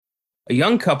A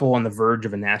young couple on the verge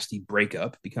of a nasty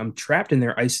breakup become trapped in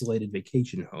their isolated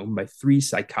vacation home by three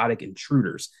psychotic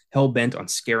intruders hell bent on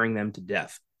scaring them to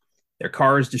death. Their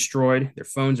car is destroyed, their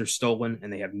phones are stolen,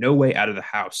 and they have no way out of the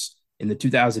house in the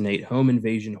 2008 home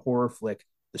invasion horror flick,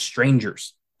 The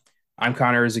Strangers. I'm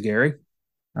Connor Izagari,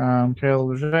 Caleb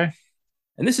Leger.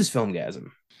 and this is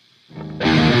FILMGAZM.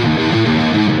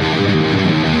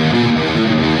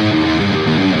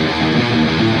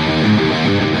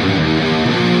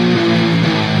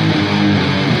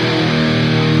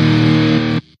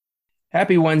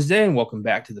 Happy Wednesday, and welcome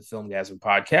back to the FILMGAZM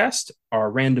podcast.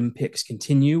 Our random picks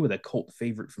continue with a cult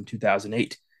favorite from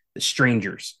 2008, The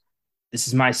Strangers. This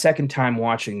is my second time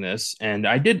watching this, and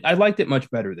I liked it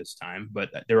much better this time, but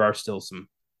there are still some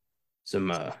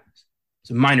uh,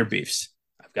 some minor beefs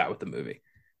I've got with the movie.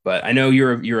 But I know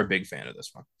you're a big fan of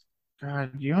this one.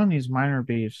 God, you and these minor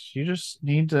beefs, you just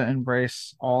need to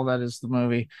embrace all that is the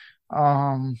movie.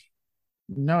 Um,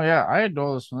 no, yeah, I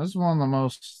adore this one. This is one of the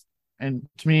most, and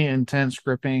to me, intense,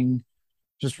 gripping,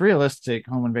 just realistic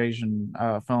home invasion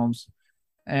films.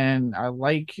 And and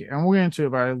we'll get into it,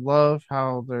 but I love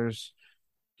how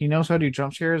he knows how to do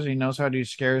jump scares. He knows how to do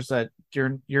scares that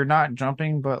you're not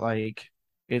jumping, but like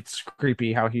it's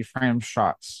creepy how he frames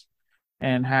shots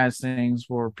and has things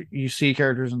where you see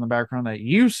characters in the background that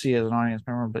you see as an audience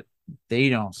member, but they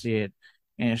don't see it,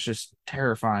 and it's just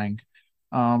terrifying.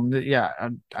 Yeah,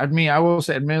 I will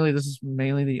say, admittedly, this is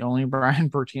mainly the only Brian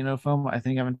Bertino film I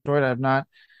think I've enjoyed. I've not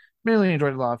really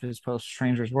enjoyed a lot of his post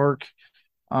Strangers work.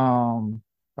 Um,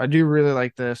 I do really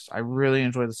like this. I really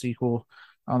enjoy the sequel.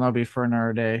 That'll be for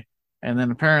another day. And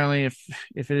then apparently,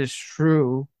 if it is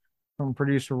true from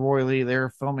producer Roy Lee,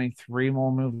 they're filming three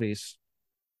more movies.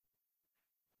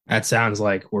 That sounds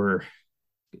like we're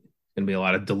going to be a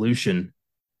lot of dilution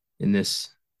in this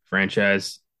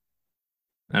franchise.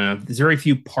 I don't know. There's very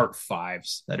few part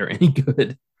fives that are any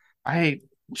good. I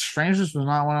Strangers was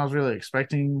not one I was really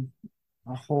expecting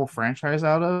a whole franchise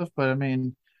out of, but I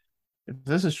mean, if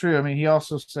this is true, I mean, he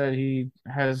also said he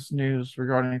has news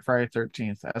regarding Friday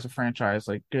 13th as a franchise,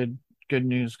 like good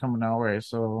news coming our way.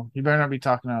 So he better not be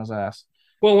talking out his ass.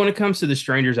 Well, when it comes to the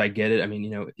strangers, I get it. I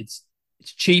mean, it's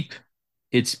cheap,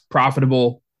 it's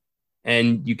profitable,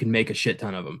 and you can make a shit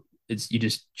ton of them. It's you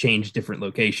just change different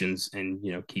locations and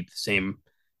keep the same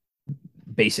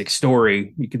basic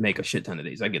story. You can make a shit ton of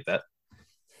these. I get that.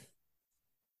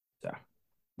 So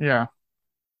Yeah,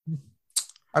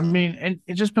 I mean, and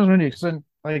it just depends on you because then,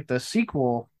 like the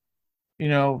sequel,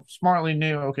 smartly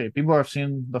knew. Okay, people have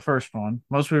seen the first one.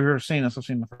 Most people who have seen this have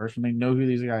seen the first one. They know who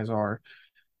these guys are.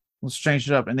 Let's change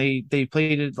it up, and they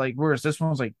played it like whereas this one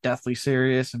was like deathly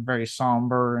serious and very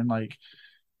somber and like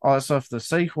all that stuff. The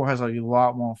sequel has like a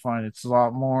lot more fun. It's a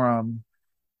lot more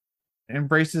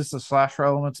embraces the slasher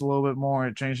elements a little bit more.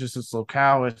 It changes its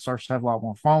locale. It starts to have a lot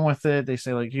more fun with it. They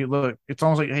say like, you look, it's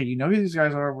almost like, hey, you know who these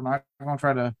guys are. We're not going to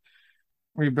try to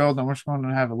rebuild them. We're just going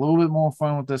to have a little bit more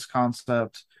fun with this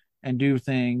concept and do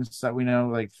things that we know,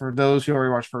 like for those who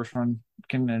already watched first one,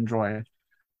 can enjoy.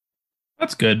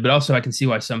 that's good, but also I can see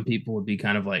why some people would be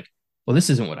kind of like, well, this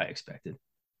isn't what I expected.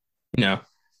 You know,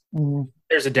 Mm,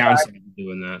 there's a downside to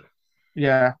doing that.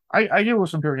 yeah, I get where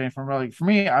some people came from. But like for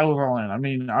me, I was all in. I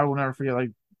mean, I will never forget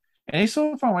like, and they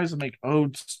still find ways to make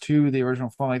odes to the original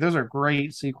film. Like, there's a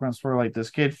great sequence where like this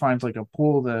kid finds like a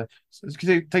pool that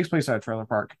it takes place at a trailer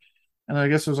park, and I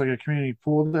guess there's like a community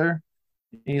pool there.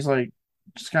 And he's like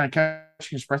just kind of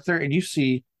catching his breath there, and you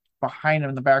see behind him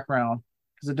in the background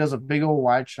because it does a big old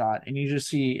wide shot, and you just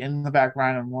see in the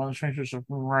background of one of the strangers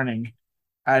running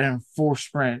at him full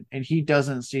sprint, and he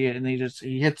doesn't see it, and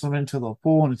he hits him into the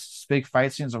pool, and it's this big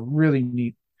fight scene. It's a really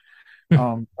neat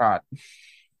shot.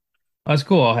 That's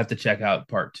cool. I'll have to check out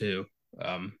part two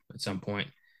at some point.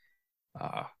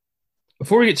 Uh,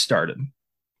 Before we get started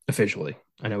officially,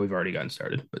 I know we've already gotten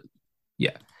started, but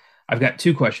yeah, I've got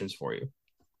two questions for you.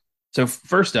 So,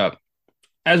 first up,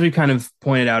 as we kind of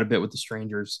pointed out a bit with the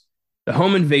strangers, the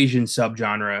home invasion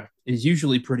subgenre is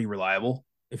usually pretty reliable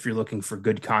if you're looking for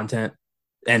good content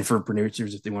and for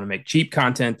producers if they want to make cheap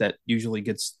content that usually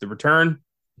gets the return.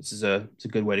 It's a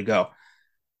good way to go.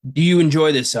 Do you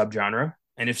enjoy this subgenre?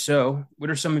 And if so, what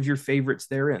are some of your favorites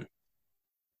therein?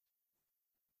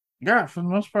 Yeah, for the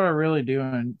most part, I really do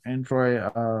enjoy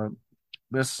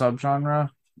this subgenre.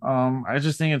 I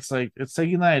just think it's like it's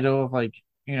taking that idea of like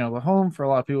the home for a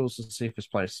lot of people is the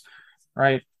safest place,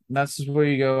 right? And that's just where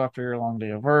you go after a long day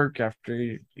of work, after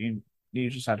you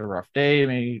just had a rough day.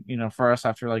 Maybe for us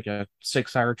after like a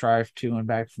 6 hour drive to and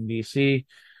back from DC,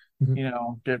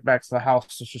 Mhm. get back to the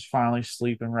house to just finally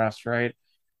sleep and rest, right?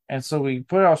 And so we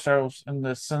put ourselves in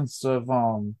this sense of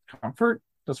comfort,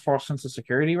 this false sense of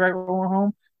security, right when we're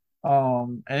home.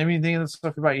 And anything of the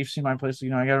stuff about you've seen my place, I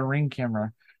got a Ring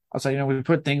camera. I was like, we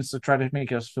put things to try to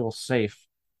make us feel safe.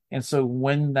 And so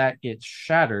when that gets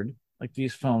shattered, like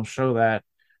these films show that,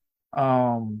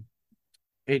 um,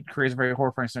 it creates a very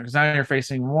horrifying scenario because now you're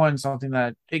facing one something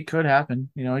that it could happen.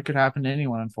 It could happen to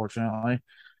anyone, unfortunately.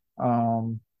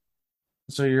 Um,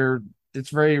 so it's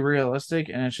very realistic,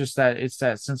 and it's just that it's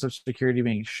that sense of security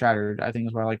being shattered. I think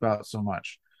is what I like about it so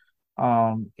much.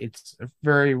 It's a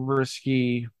very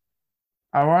risky.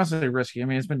 I want to say risky. I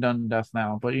mean, it's been done to death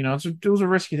now, but it was a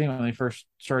risky thing when they first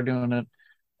started doing it.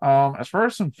 As far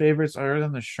as some favorites other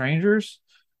than The Strangers,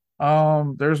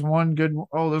 there's one good.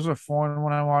 Oh, there's a foreign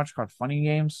one I watched called Funny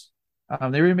Games.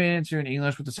 They remade it into in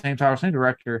English with the same title, same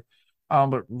director.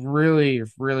 But really,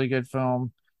 really good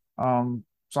film.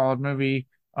 Solid movie.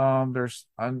 There's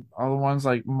all the ones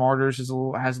like Martyrs has a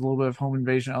little bit of home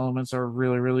invasion elements are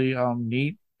really, really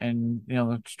neat, and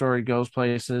the story goes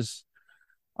places.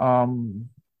 Um,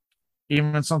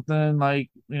 Even something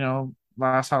like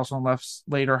Last House on Left's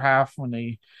later half when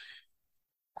they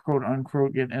quote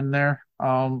unquote get in there.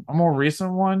 A more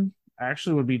recent one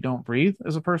actually would be Don't Breathe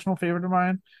as a personal favorite of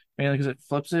mine, mainly because it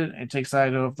flips it takes the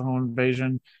idea of the home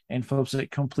invasion and flips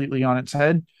it completely on its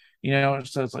head.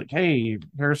 So it's like, hey,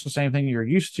 here's the same thing you're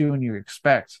used to and you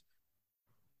expect,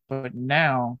 but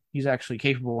now he's actually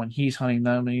capable and he's hunting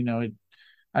them. And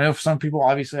I know for some people,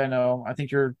 obviously, I think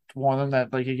you're one of them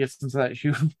that like it gets into that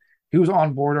who's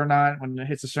on board or not when it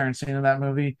hits a certain scene in that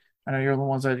movie. I know you're the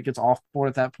ones that gets off board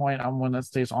at that point. I'm one that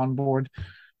stays on board,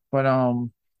 but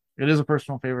it is a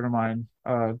personal favorite of mine.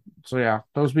 So yeah,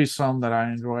 those be some that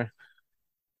I enjoy.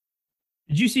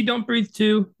 Did you see Don't Breathe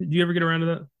 2? Did you ever get around to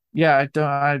that? Yeah,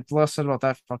 the less said about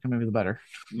that fucking movie, the better.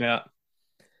 Yeah.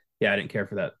 Yeah, I didn't care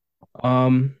for that.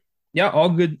 Um, yeah, all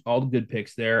good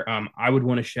picks there. I would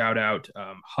want to shout out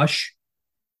Hush.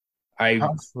 I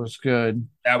House was good.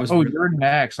 That was Oh, really you're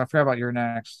next. I forgot about your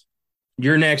next.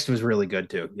 Your Next was really good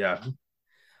too. Yeah.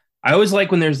 I always like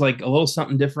when there's like a little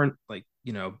something different, like,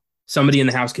 somebody in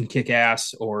the house can kick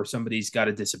ass or somebody's got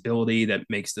a disability that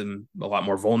makes them a lot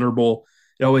more vulnerable.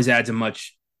 It always adds a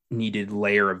much needed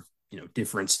layer of,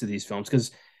 difference to these films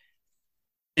because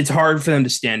it's hard for them to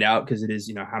stand out because it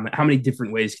is, how many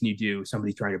different ways can you do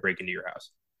somebody trying to break into your house?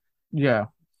 Yeah,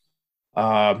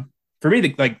 For me,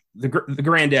 the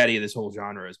granddaddy of this whole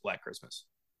genre is Black Christmas.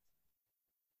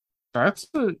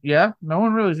 yeah. No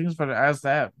one really thinks about it as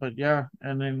that, but yeah,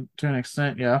 and then to an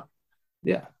extent, yeah.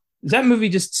 Yeah. Is that movie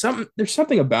just something? There's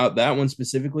something about that one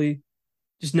specifically.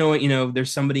 Just knowing,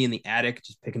 there's somebody in the attic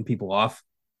just picking people off.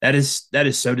 That is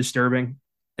so disturbing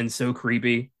and so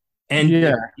creepy. And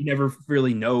Yeah, you never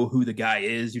really know who the guy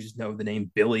is. You just know the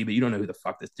name Billy, but you don't know who the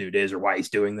fuck this dude is or why he's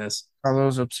doing this. all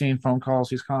those obscene phone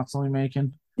calls he's constantly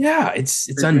making. Yeah, it's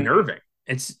Creepy. unnerving.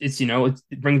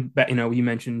 It brings back, you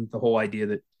mentioned the whole idea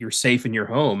that you're safe in your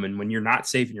home, and when you're not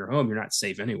safe in your home, you're not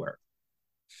safe anywhere.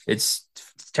 It's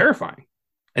terrifying.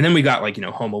 And then we got like,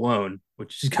 Home Alone,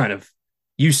 which just kind of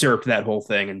usurped that whole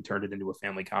thing and turned it into a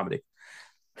family comedy.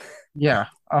 Yeah.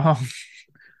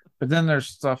 But then there's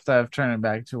stuff that I've turned it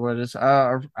back to what is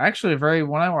actually very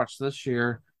when I watched this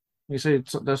year, you say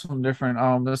there's something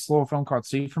different. This little film called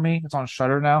See for Me, it's on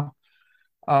Shutter now.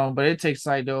 But it takes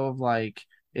the idea of like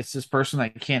it's this person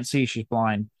that can't see, she's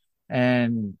blind,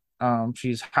 and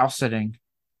she's house sitting,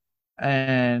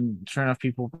 and sure enough,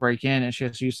 people break in, and she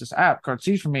has to use this app called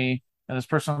See for Me, and this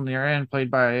person on the other end, played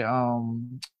by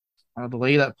the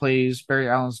lady that plays Barry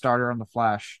Allen's daughter on The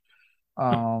Flash.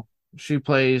 Um, she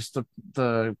plays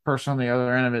the person on the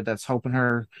other end of it that's helping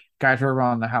her guide her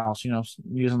around the house.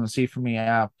 Using the See for Me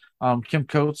app. Kim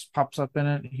Coates pops up in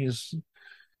it. He's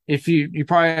if you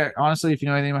probably honestly if you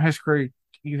know anything about his career,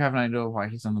 you have an idea of why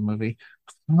he's in the movie.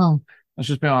 Let's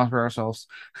just be honest for ourselves.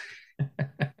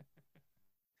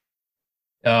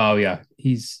 Oh yeah,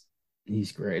 he's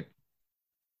great.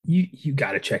 You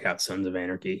got to check out Sons of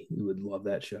Anarchy. You would love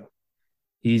that show.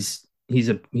 He's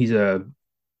a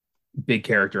big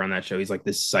character on that show. He's like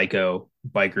this psycho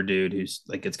biker dude who's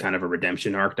like it's kind of a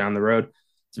redemption arc down the road.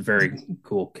 It's a very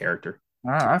cool character.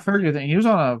 I've heard you think he was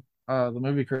on the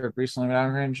movie crib recently, but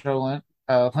I'm hearing Joe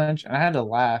Lynch, and I had to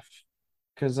laugh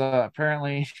because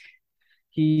apparently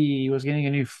he was getting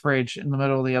a new fridge in the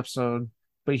middle of the episode,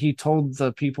 but he told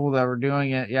the people that were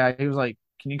doing it, yeah, he was like,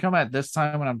 "Can you come at this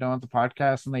time when I'm done with the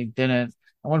podcast?" And they didn't.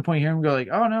 At one point, you hear him go like,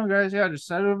 "Oh no, guys, yeah, just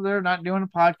sit over there, not doing a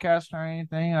podcast or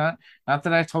anything. Not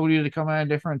that I told you to come at a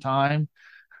different time."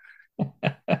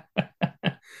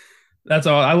 That's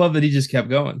all. I love that he just kept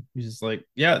going. He's just like,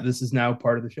 yeah, this is now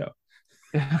part of the show.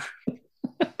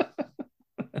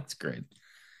 That's great.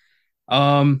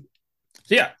 Um,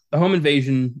 So yeah, the home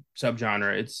invasion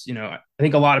subgenre. It's I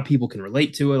think a lot of people can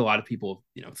relate to it. A lot of people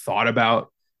thought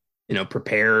about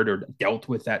prepared or dealt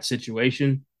with that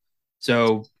situation.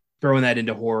 So throwing that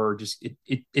into horror just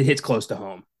it hits close to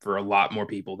home for a lot more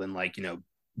people than like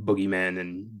boogeymen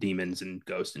and demons and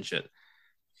ghosts and shit.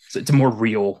 So it's a more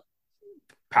real,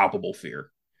 palpable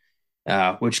fear.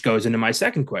 Which goes into my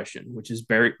second question, which is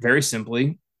very very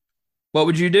simply, what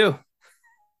would you do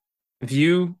if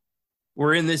you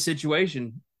were in this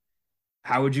situation?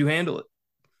 How would you handle it?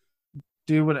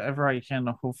 Do whatever I can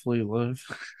to hopefully live.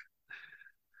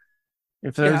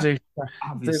 If there's Yeah, a, if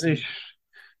there's a, obviously.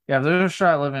 yeah, if there's a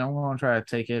shot at living, I'm going to try to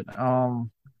take it.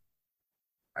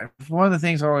 One of the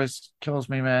things that always kills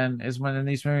me, man, is when in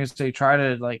these movies they try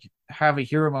to like have a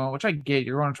hero moment, which I get.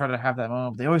 You're going to try to have that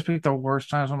moment. But they always pick the worst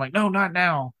times. I'm like, no, not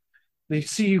now. They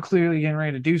see you clearly getting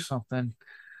ready to do something.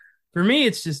 For me,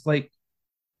 it's just like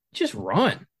just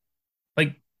run.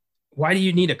 Like, why do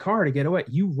you need a car to get away?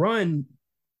 You run.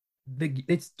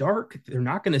 It's dark. They're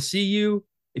not going to see you.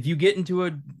 If you get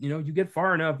into you get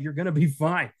far enough, you're going to be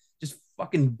fine. Just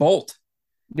fucking bolt.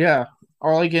 Yeah,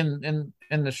 or like in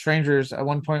the strangers at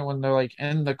one point when they're like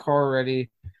in the car already,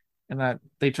 and that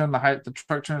they turn the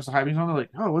truck turns the high beams on. They're like,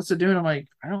 oh, what's it doing? I'm like,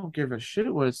 I don't give a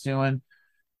shit what it's doing.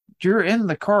 You're in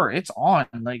the car. It's on.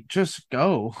 Like, just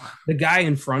go. The guy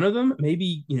in front of them,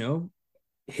 maybe,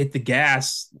 hit the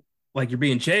gas like you're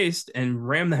being chased and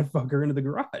ram that fucker into the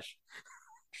garage.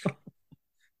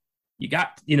 You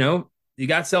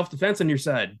got self defense on your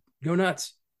side. Go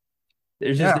nuts.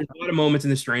 Yeah. There's a lot of moments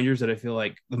in The Strangers that I feel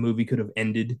like the movie could have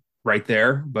ended right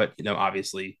there, but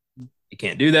obviously you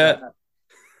can't do that.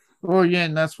 Well, yeah,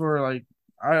 and that's where like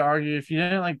I argue if you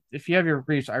have your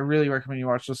briefs, I really recommend you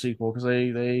watch the sequel because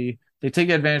they take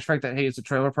advantage of the fact that hey, it's a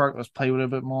trailer park. Let's play with it a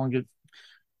bit more and get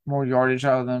more yardage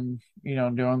out of them,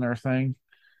 doing their thing.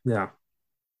 Yeah.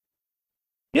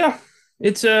 Yeah.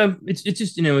 It's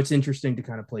just it's interesting to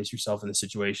kind of place yourself in the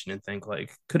situation and think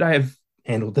like, could I have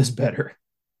handled this better?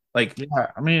 Like Yeah,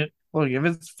 I mean, look, if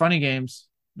it's funny games,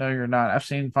 no, you're not. I've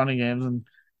seen funny games, and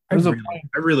I there's a really point.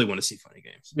 I really want to see funny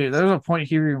games. Dude, there's a point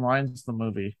he rewinds the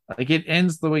movie. Like it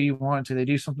ends the way you want it to. They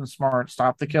do something smart,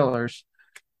 stop the killers,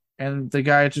 and the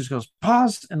guy just goes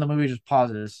pause, and the movie just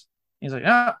pauses. He's like,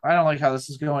 ah, I don't like how this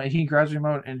is going. He grabs the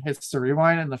remote and hits the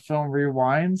rewind, and the film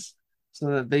rewinds so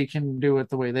that they can do it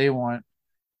the way they want.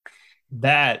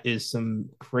 That is some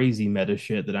crazy meta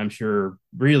shit that I'm sure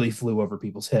really flew over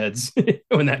people's heads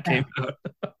when that came out.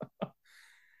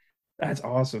 That's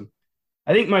awesome.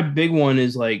 I think my big one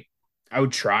is like I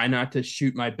would try not to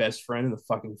shoot my best friend in the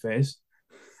fucking face.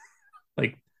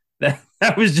 Like that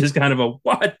was just kind of a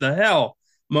what the hell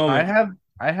I moment. have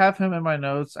I have him in my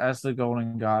notes as the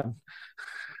Golden God.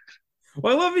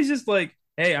 Well, I love he's just like,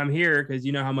 hey, I'm here because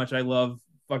you know how much I love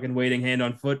fucking waiting hand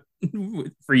on foot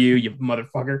for you, you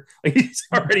motherfucker. Like he's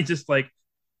already just like,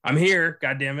 I'm here,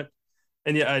 god damn it.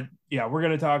 And yeah, we're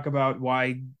gonna talk about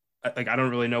why. Like, I don't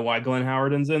really know why Glenn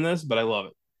Howerton's in this, but I love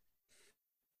it.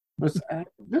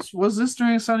 Was this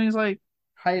during Sonny's like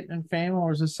height and fame, or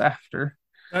was this after?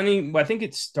 I think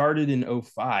it started in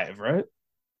 '05, right?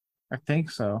 I think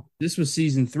so. This was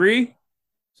season 3,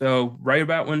 so right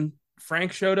about when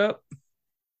Frank showed up.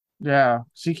 Yeah,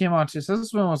 she came on too. So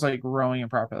this one was like growing in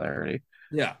popularity.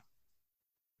 Yeah,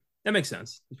 that makes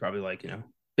sense. He's probably like,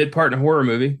 bit part in a horror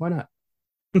movie. Why not?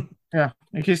 Yeah,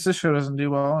 in case this show doesn't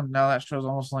do well, and now that show's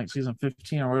almost like season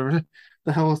 15 or whatever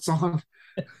the hell it's on.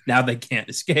 Now they can't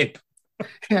escape.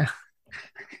 Yeah,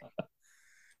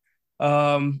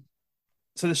 Um,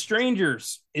 so The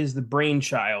Strangers is the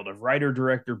brainchild of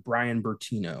writer-director Brian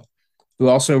Bertino, who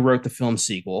also wrote the film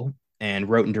sequel and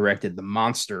wrote and directed The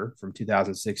Monster from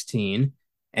 2016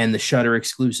 and the Shudder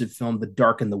exclusive film The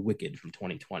Dark and the Wicked from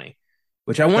 2020,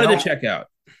 which I wanted to that check out.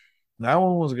 that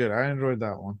one was good. I enjoyed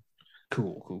that one.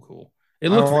 Cool, cool, cool. It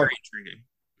I looked very wa- intriguing.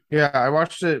 yeah, I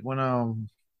watched it when I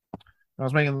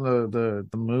was making the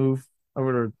move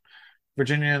over to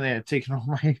Virginia, and they had taken all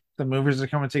my the movies that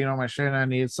come and taken all my shit, and I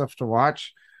needed stuff to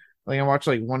watch. Like I watched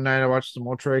like one night, I watched the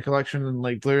Mortuary Collection, and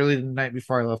like literally the night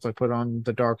before I left, I put on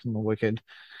The Dark and the Wicked.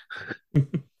 A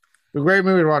great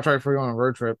movie to watch right before you go on a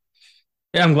road trip.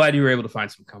 Yeah, I'm glad you were able to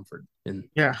find some comfort in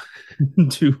Yeah,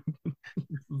 two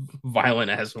violent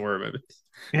ass horror movies.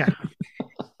 yeah.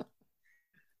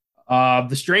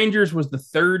 The Strangers was the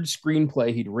third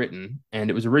screenplay he'd written, and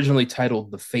it was originally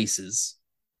titled The Faces,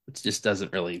 which just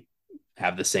doesn't really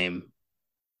have the same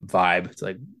vibe. It's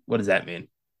like, what does that mean?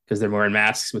 Because they're wearing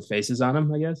masks with faces on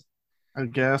them, I guess. I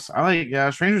guess I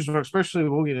like Strangers Books, especially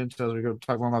we'll get into as we go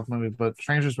talk more about the movie, but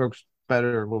Strangers Books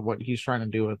better with what he's trying to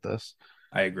do with this.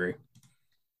 I agree.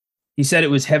 He said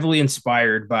it was heavily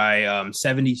inspired by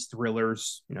 70s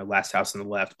thrillers, Last House on the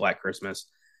Left, Black Christmas.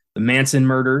 The Manson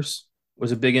murders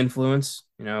was a big influence,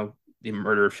 the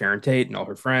murder of Sharon Tate and all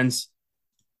her friends,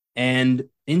 and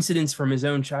incidents from his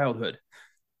own childhood,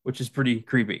 which is pretty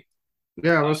creepy.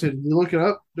 Yeah, I was saying, did you look it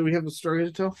up? Do we have a story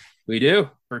to tell? We do.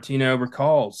 Bertino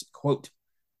recalls, quote,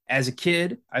 as a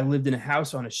kid, I lived in a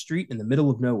house on a street in the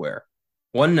middle of nowhere.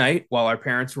 One night, while our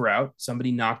parents were out,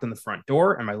 somebody knocked on the front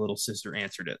door and my little sister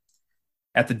answered it.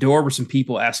 At the door were some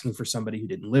people asking for somebody who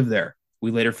didn't live there.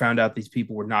 We later found out these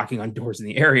people were knocking on doors in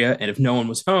the area, and if no one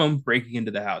was home, breaking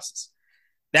into the houses.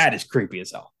 That is creepy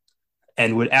as hell,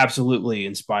 and would absolutely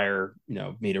inspire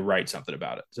me to write something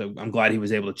about it. So I'm glad he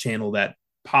was able to channel that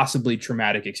possibly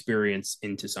traumatic experience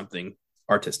into something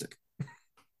artistic.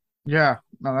 Yeah,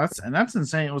 no, that's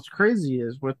insane. What's crazy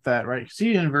is with that, right?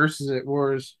 See, inverses it,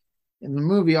 whereas in the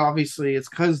movie, obviously, it's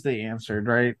because they answered,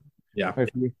 right? Yeah,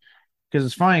 Because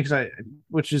it's funny,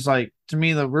 which is like to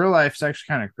me, the real life's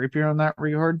actually kind of creepier on that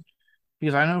regard.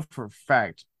 Because I know for a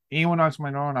fact, anyone knocks on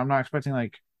my door, and I'm not expecting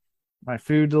like my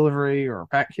food delivery or a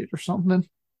package or something,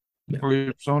 yeah.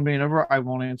 or someone being over, I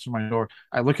won't answer my door.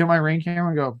 I look at my Ring camera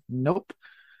and go, nope.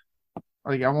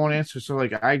 Like I won't answer. So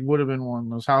like I would have been one of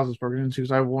those houses broken into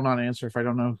because I will not answer if I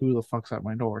don't know who the fuck's at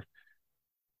my door.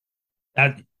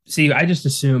 See, I just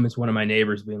assume it's one of my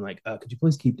neighbors being like, "Could you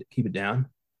please keep it down?"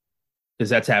 Because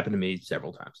that's happened to me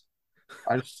several times.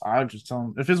 I would just tell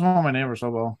them if it's one of my neighbors, I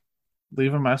will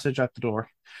leave a message at the door.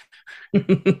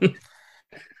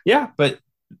 Yeah, but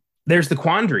there's the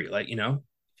quandary. Like, if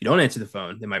you don't answer the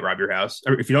phone, they might rob your house.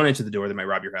 Or if you don't answer the door, they might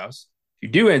rob your house. If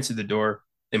you do answer the door,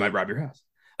 they might rob your house.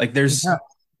 Like, Yeah,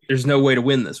 there's no way to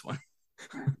win this one.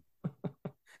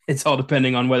 It's all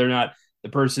depending on whether or not the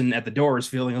person at the door is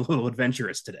feeling a little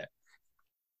adventurous today.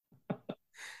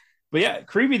 But yeah,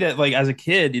 creepy that like as a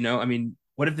kid, I mean,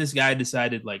 what if this guy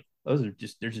decided like there's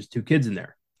just two kids in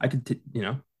there? I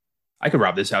could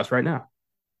rob this house right now.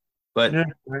 But yeah,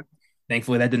 right.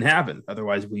 thankfully that didn't happen.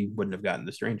 Otherwise, we wouldn't have gotten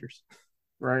the strangers.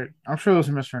 Right. I'm sure there's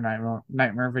a Mr.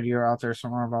 Nightmare video out there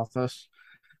somewhere about this.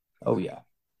 Oh yeah,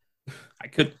 I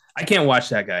can't watch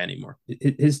that guy anymore.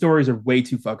 His stories are way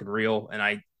too fucking real, and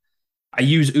I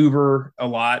use Uber a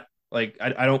lot. Like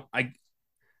I don't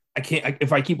I can't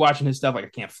if I keep watching his stuff, like I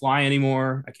can't fly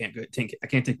anymore. I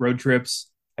can't take road trips.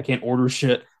 I can't order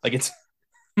shit. Like it's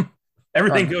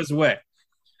everything Um, goes away.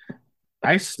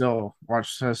 I still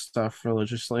watch his stuff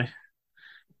religiously.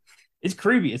 It's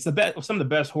creepy. It's the best. Some of the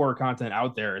best horror content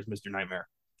out there is Mr. Nightmare.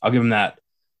 I'll give him that.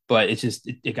 But it's just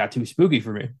it got too spooky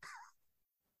for me.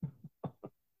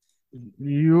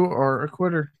 You are a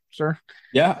quitter, sir.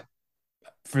 Yeah,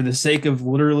 for the sake of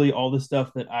literally all the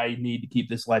stuff that I need to keep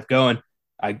this life going,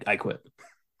 I quit.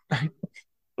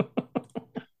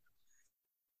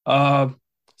 Uh,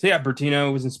 so yeah,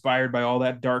 Bertino was inspired by all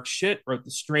that dark shit, wrote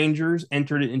The Strangers,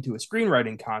 entered it into a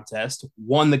screenwriting contest,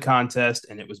 won the contest,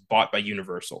 and it was bought by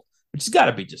Universal, which has got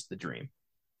to be just the dream.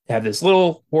 To have this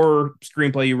little horror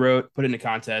screenplay you wrote, put it in a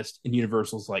contest, and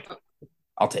Universal's like,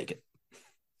 I'll take it.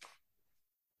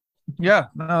 Yeah,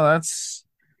 no, that's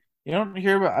you don't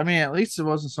hear about. I mean, at least it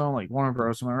wasn't someone like Warner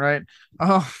Bros. Am I right?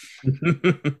 Oh,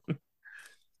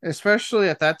 especially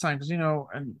at that time, because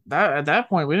and that at that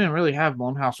point we didn't really have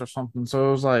Blumhouse or something. So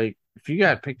it was like if you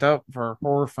got picked up for a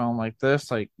horror film like this,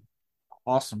 like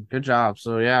awesome, good job.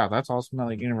 So yeah, that's awesome that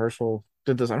like Universal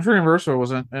did this. I'm sure Universal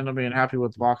wasn't end up being happy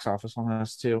with the box office on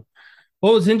this too.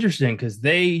 Well, it's interesting because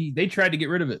they tried to get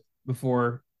rid of it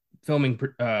before filming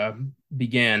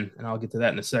began, and I'll get to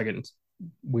that in a second. It's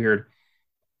weird.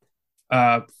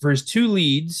 For his two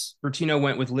leads, Bertino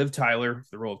went with Liv Tyler for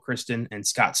the role of Kristen and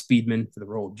Scott Speedman for the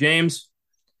role of James.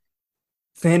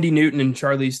 Thandie Newton and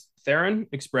Charlize Theron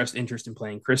expressed interest in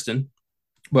playing Kristen,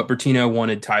 but Bertino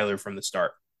wanted Tyler from the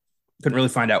start. Couldn't really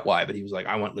find out why, but he was like,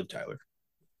 I want Liv Tyler.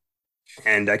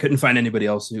 And I couldn't find anybody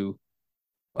else who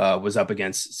was up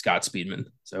against Scott Speedman.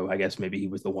 So I guess maybe he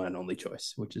was the one and only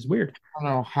choice, which is weird. I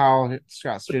don't know how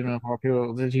Scott Speedman of all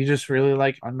people did he just really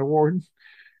like Underworld?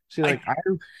 See, I, like I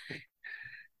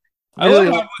I love really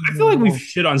how like I feel like we've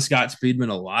shit on Scott Speedman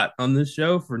a lot on this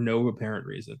show for no apparent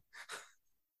reason.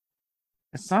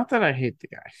 it's not that I hate the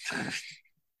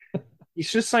guy.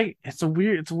 He's just like it's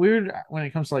weird when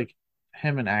it comes to like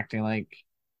him and acting. Like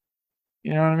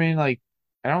you know what I mean? Like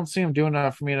I don't see him doing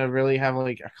enough for me to really have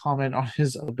like a comment on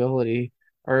his ability,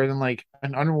 or than like the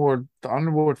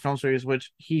Underworld film series,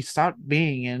 which he stopped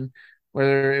being in.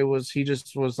 Whether it was he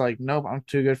just was like, nope, I'm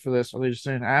too good for this, or they just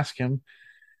didn't ask him.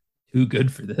 Too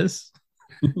good for this.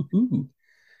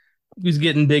 Who's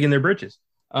getting big in their britches?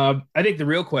 I think the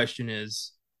real question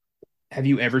is, have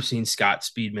you ever seen Scott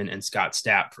Speedman and Scott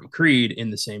Stapp from Creed in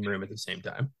the same room at the same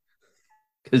time?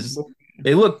 because The,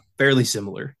 they look fairly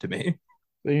similar to me. I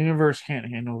the universe can't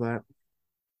handle that.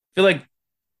 feel like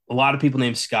a lot of people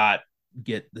named Scott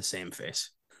get the same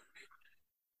face.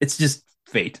 It's just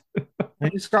fate.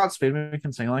 Maybe Scott Speedman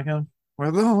can sing like him.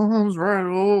 With arms right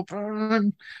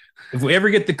open. If we ever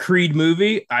get the Creed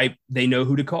movie, I they know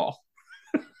who to call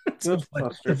to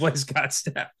Ghostbusters. play Scott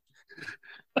Stapp.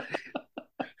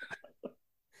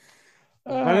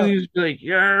 Why don't Uh, you just be like,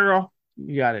 yeah,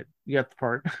 you got it. You got the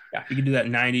part. yeah, you can do that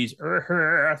 '90s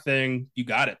thing. You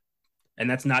got it, and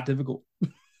that's not difficult.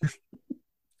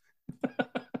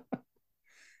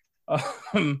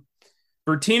 Um,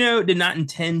 Bertino did not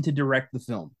intend to direct the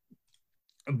film,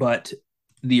 but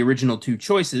the original two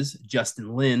choices,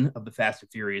 Justin Lin of the Fast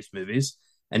and Furious movies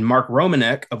and Mark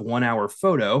Romanek of 1 Hour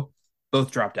Photo,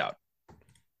 both dropped out.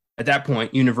 At that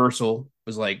point, Universal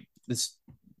was like, "This,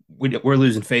 we're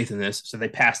losing faith in this," so they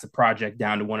passed the project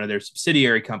down to one of their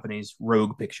subsidiary companies,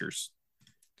 Rogue Pictures.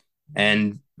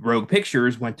 And Rogue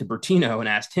Pictures went to Bertino and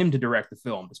asked him to direct the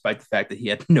film, despite the fact that he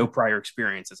had no prior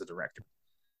experience as a director,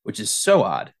 which is so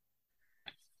odd.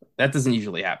 That doesn't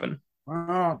usually happen.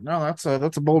 Oh no, that's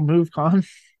a bold move, Con.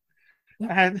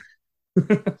 I had,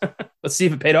 Let's see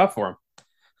if it paid off for him.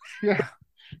 yeah.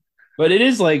 But it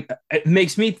is like it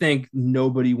makes me think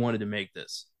nobody wanted to make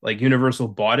this. Like Universal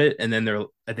bought it, and then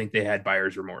I think they had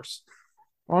buyer's remorse.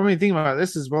 Well, I mean, think about it.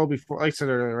 This is well before, like I said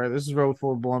earlier, right? This is well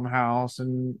before Blumhouse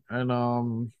and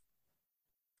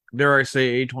dare I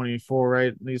say A24,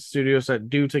 right? These studios that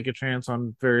do take a chance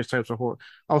on various types of horror.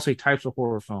 I'll say types of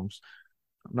horror films.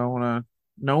 I don't want to.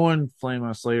 No one flame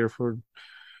us later for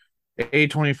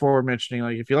A24 mentioning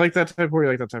like if you like that type of horror, you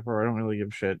like that type of horror. I don't really give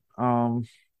a shit.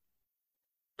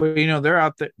 But they're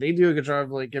out there. They do a good job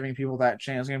of like giving people that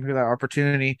chance, giving people that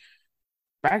opportunity.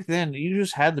 Back then, you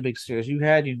just had the big studios. You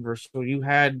had Universal. You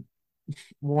had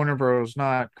Warner Bros.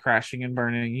 Not crashing and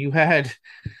burning. You had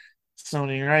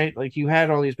Sony, right? Like you had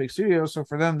all these big studios. So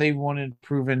for them, they wanted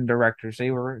proven directors.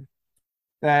 They were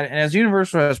that, and as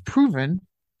Universal has proven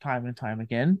time and time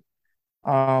again,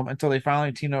 until they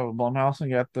finally teamed up with Blumhouse and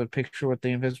got the picture with the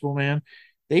Invisible Man,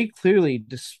 they clearly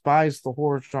despise the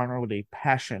horror genre with a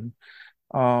passion.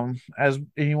 As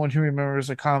anyone who remembers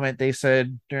a comment they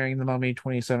said during the Mummy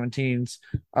 2017's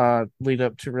lead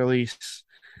up to release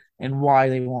and why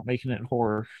they won't making it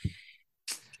horror.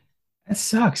 That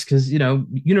sucks because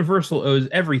Universal owes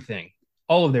everything,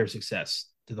 all of their success,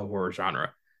 to the horror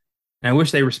genre, and I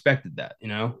wish they respected that.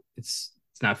 It's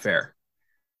not fair.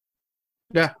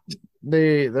 Yeah,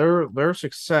 their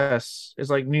success is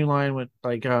like New Line with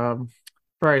like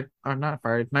Friday, not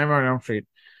Friday, Nightmare on Elm Street.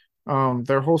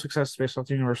 Their whole success is based off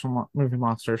the Universal movie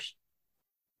monsters.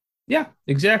 Yeah,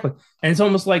 exactly. And it's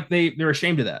almost like they're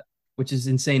ashamed of that, which is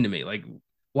insane to me. Like,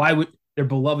 why would they're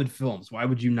beloved films? Why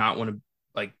would you not want to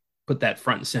like put that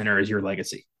front and center as your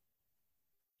legacy?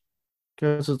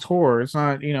 Because it's horror. It's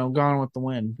not, Gone with the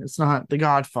Wind. It's not The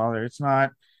Godfather. It's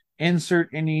not insert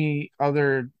any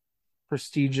other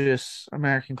prestigious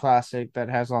American classic that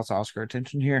has lots of Oscar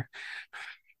attention here.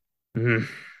 Mhm.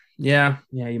 Yeah,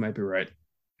 yeah, you might be right.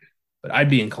 But I'd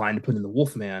be inclined to put in the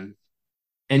Wolfman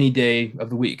any day of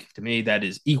the week. To me, that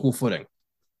is equal footing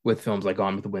with films like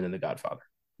Gone with the Wind and The Godfather.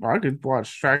 Well, I could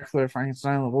watch Dracula,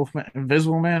 Frankenstein, The Wolfman,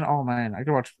 Invisible Man. Oh man, I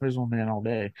could watch Invisible Man all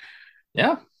day.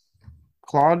 Yeah,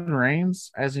 Claude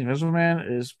Rains as the Invisible Man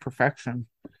is perfection.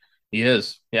 he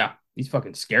is. Yeah, he's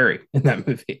fucking scary in that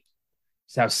movie.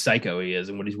 Just how psycho he is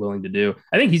and what he's willing to do.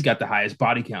 I think he's got the highest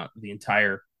body count of the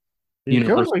entire He killed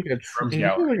Universal like Rogues he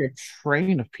killed Gallery. like a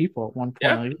train of people at one point.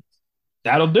 Yeah, Like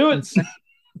that'll do it. insane.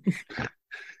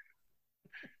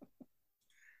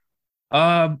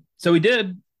 So he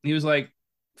did. He was like,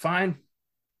 fine.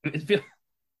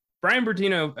 Brian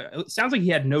Bertino, it sounds like he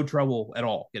had no trouble at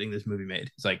all getting this movie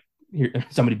made. It's like here,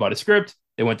 somebody bought a script,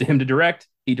 they went to him to direct,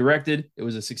 he directed, it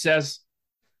was a success,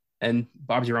 and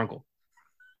Bob's your uncle.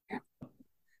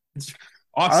 It's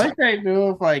I awesome. like that do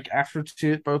of like after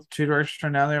both two directors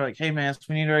turn down, they're like, "Hey man,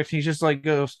 we need direction." He just like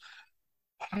goes,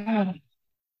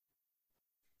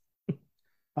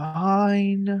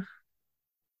 "Fine."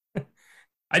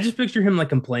 I just picture him like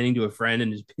complaining to a friend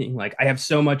and just being like, I have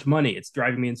so much money, it's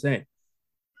driving me insane.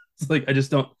 It's like I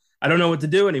don't know what to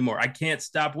do anymore. I can't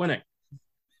stop winning.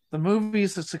 The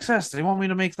movie's a success. They want me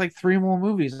to make like three more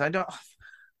movies. I don't.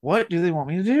 What do they want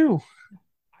me to do?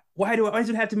 Why does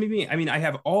it have to be me? I mean, I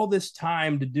have all this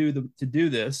time to do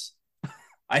this.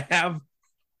 I have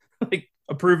like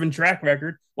a proven track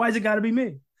record. Why has it got to be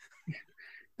me?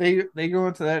 They go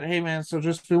into that. Hey man, so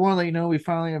just we want to let you know we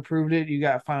finally approved it. You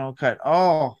got final cut.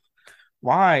 Oh,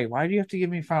 why? Why do you have to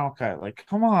give me final cut? Like,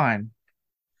 come on.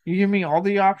 You give me all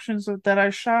the options that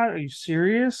I shot. Are you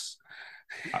serious?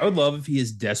 I would love if he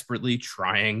is desperately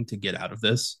trying to get out of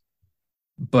this,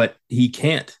 but he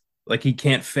can't. Like he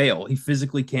can't fail. He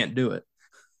physically can't do it.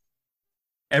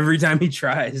 Every time he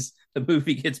tries, the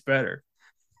movie gets better.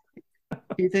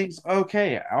 He thinks,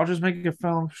 okay, I'll just make a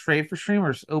film straight for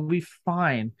streamers. It'll be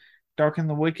fine. Dark and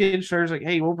the Wicked, Shudder's like,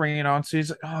 hey, we'll bring it on. So he's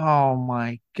like, oh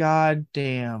my god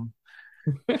damn.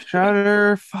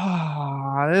 Shudder,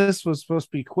 this was supposed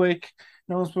to be quick.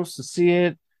 No one's supposed to see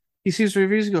it. He sees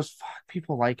reviews, he goes, fuck,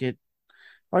 people like it.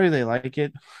 Why do they like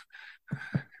it?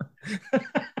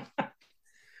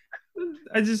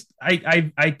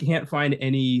 I can't find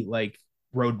any like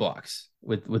roadblocks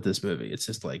with this movie. It's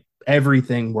just like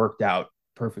everything worked out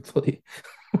perfectly.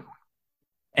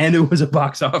 And it was a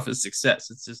box office success.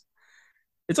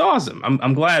 It's awesome.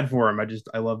 I'm glad for him.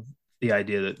 I love the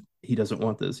idea that he doesn't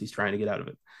want this. He's trying to get out of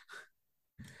it.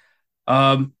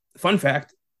 Fun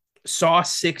fact: Saw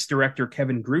 6 director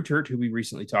Kevin Grutert, who we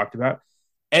recently talked about,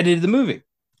 edited the movie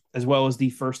as well as the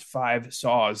first 5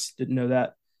 Saws. Didn't know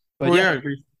that, but Well, yeah,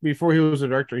 yeah, before he was a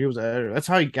director, he was an editor. That's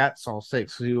how he got Saw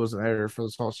 6, because he was an editor for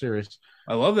the Saw series.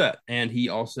 I love that. And he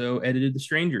also edited The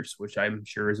Strangers, which I'm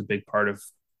sure is a big part of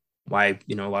why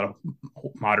a lot of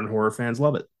modern horror fans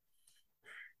love it.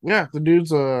 Yeah, the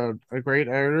dude's a great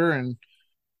editor, and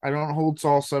I don't hold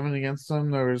Saw 7 against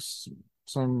him. There was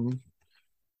some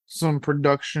some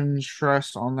production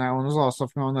stress on that one. There's a lot of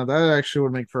stuff going on. That actually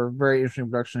would make for a very interesting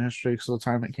production history because of the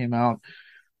time it came out.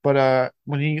 But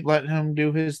when he let him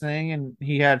do his thing and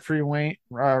he had free reign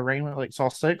with like Saw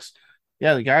 6,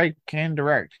 yeah, the guy can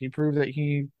direct. He proved that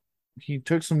he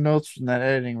took some notes from that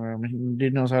editing room. He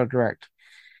did knows how to direct.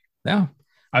 Yeah.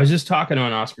 I was just talking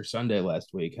on Oscar Sunday last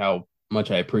week how much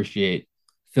I appreciate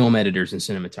film editors and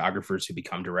cinematographers who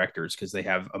become directors because they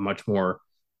have a much more,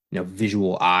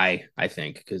 visual eye, I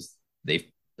think, because they've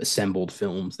assembled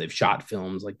films, they've shot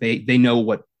films, like they know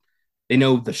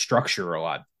the structure a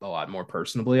lot more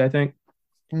personally, I think.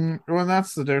 Well,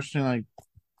 that's the difference between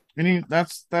like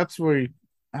that's where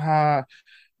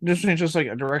difference between just like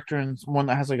a director and one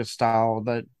that has like a style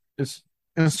that is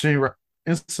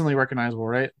instantly recognizable,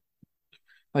 right?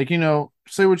 Like,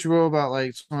 say what you will about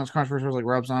like some of those controversial like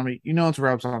Rob Zombie, it's a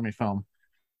Rob Zombie film.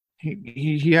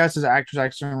 He has his actors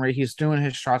acting right. He's doing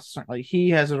his shots like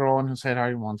he has it all in his head how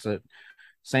he wants it.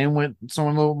 Same with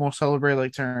someone a little more celebrated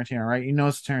like Tarantino, right? You know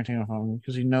it's a Tarantino film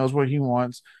because he knows what he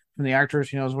wants from the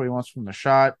actors. He knows what he wants from the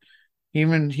shot.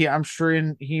 I'm sure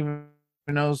he even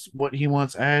knows what he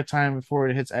wants ahead of time before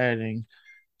it hits editing.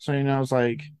 So he knows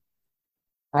like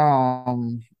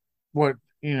um what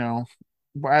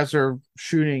as they're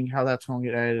shooting how that's going to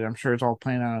get edited. I'm sure it's all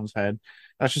playing out in his head.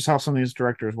 That's just how some of these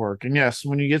directors work. And yes,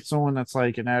 when you get someone that's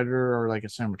like an editor or like a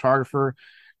cinematographer,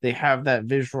 they have that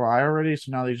visual eye already.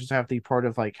 So now they just have the part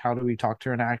of like how do we talk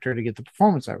to an actor to get the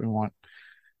performance that we want.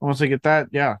 And once they get that,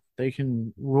 yeah, they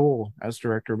can rule as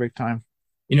director big time.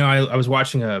 I was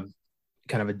watching a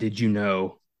kind of a did you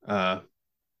know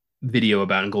video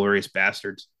about Inglorious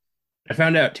Bastards. I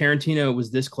found out Tarantino was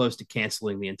this close to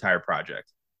canceling the entire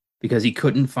project because he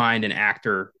couldn't find an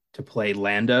actor to play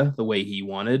Landa the way he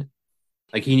wanted.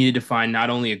 Like he needed to find not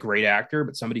only a great actor,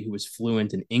 but somebody who was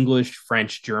fluent in English,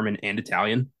 French, German, and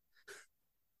Italian.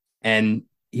 And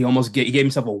he gave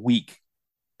himself a week.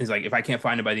 He's like, if I can't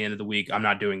find it by the end of the week, I'm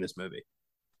not doing this movie.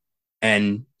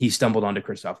 And he stumbled onto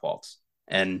Christoph Waltz,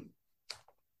 and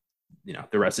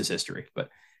the rest is history. But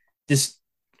this,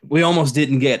 we almost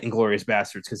didn't get Inglorious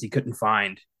Bastards because he couldn't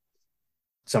find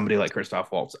somebody like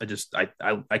Christoph Waltz.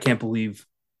 I can't believe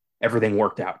everything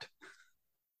worked out.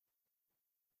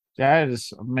 That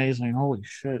is amazing. Holy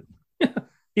shit.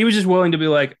 He was just willing to be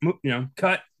like,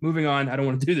 cut, moving on. I don't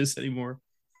want to do this anymore.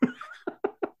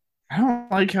 I don't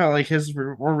like how like his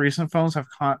more recent films have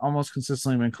almost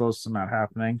consistently been close to not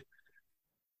happening.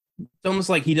 It's almost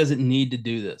like he doesn't need to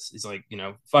do this. He's like,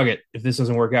 fuck it. If this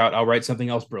doesn't work out, I'll write something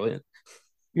else brilliant.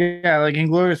 Yeah, like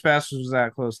Inglorious Bastards was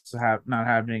that close to not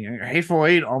happening. Hateful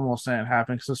Eight almost didn't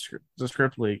happen because the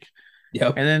script leak.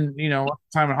 Yep. And then,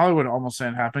 Time in Hollywood almost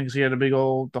didn't happen because he had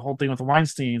the whole thing with the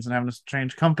Weinsteins and having to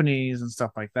change companies and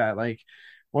stuff like that. Like,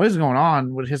 what is going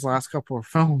on with his last couple of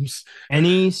films?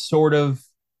 Any sort of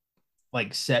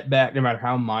like setback, no matter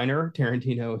how minor,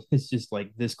 Tarantino is just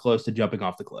like this close to jumping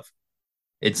off the cliff.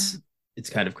 It's it's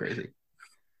kind of crazy.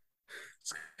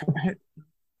 It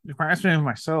reminds me of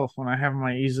myself when I have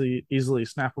my easily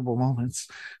snappable moments.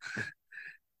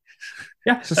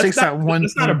 Yeah, So it takes that one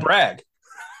that's not a thing, brag.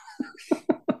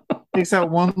 takes that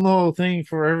one little thing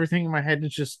for everything in my head to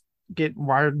just get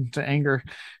wired into anger.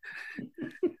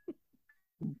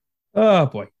 Oh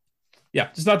boy.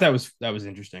 Yeah, just thought that was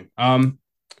interesting.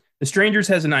 The Strangers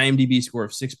has an IMDb score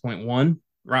of 6.1.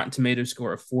 Rotten Tomatoes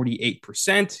score of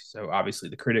 48%. So obviously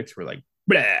the critics were like,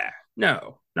 blah,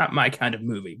 no, not my kind of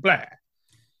movie, blah.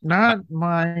 Not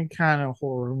my kind of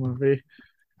horror movie.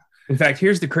 In fact,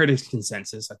 here's the critics'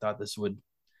 consensus. I thought this would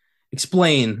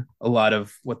explain a lot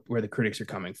of where the critics are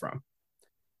coming from.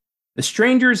 The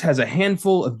Strangers has a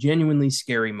handful of genuinely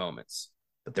scary moments,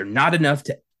 but they're not enough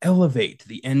to elevate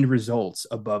the end results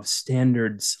above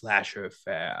standard slasher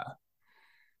fare.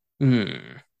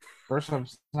 Hmm. First off,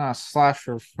 it's not a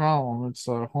slasher film, it's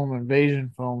a home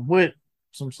invasion film with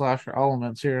some slasher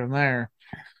elements here and there.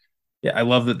 Yeah, I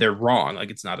love that they're wrong. Like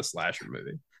it's not a slasher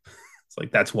movie. It's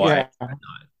like that's why. Yeah,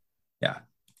 Yeah.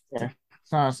 yeah.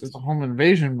 It's a home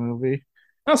invasion movie.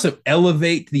 Also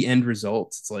elevate the end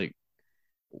results. It's like,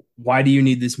 why do you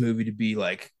need this movie to be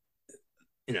like,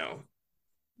 you know,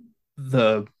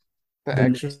 the The the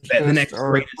Exorcist next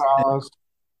or greatest thing? Jaws.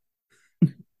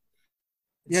 It's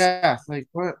Yeah, like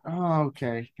what? Oh,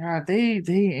 okay. God, they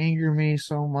anger me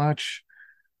so much.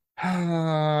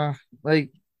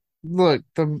 Like, look,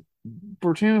 the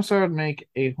Bertino started to make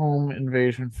a home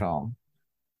invasion film,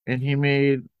 and he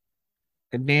made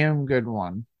a damn good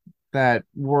one that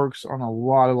works on a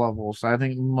lot of levels. I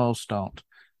think most don't.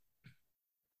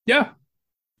 yeah,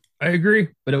 I agree,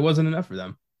 but it wasn't enough for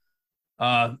them.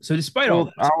 So despite all Well,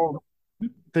 this, I'll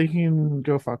they can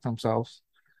go fuck themselves.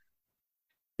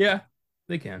 yeah,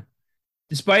 they can.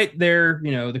 Despite their,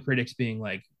 the critics being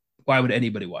like, why would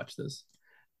anybody watch this?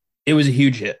 It was a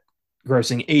huge hit,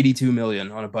 grossing 82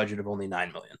 million on a budget of only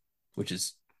 9 million, which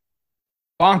is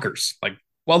bonkers. Like,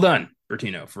 well done,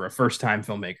 Bertino, for a first-time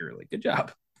filmmaker. Like, good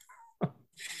job.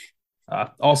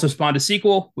 Also spawned a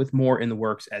sequel with more in the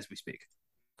works as we speak.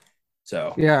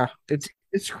 So, Yeah,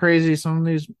 it's crazy. Some of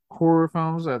these horror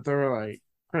films that they're like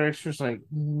critics just like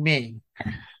me.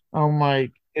 I'm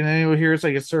like, and then you'll hear it's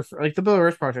like it's their like the Blair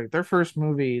Witch Project, their first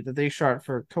movie that they shot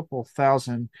for a couple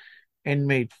thousand and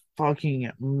made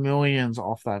fucking millions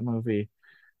off that movie.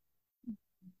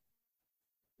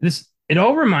 this it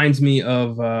all reminds me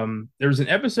of there was an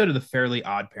episode of The Fairly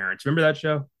Odd Parents. Remember that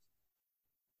show?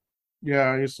 Yeah,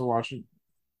 I used to watch it.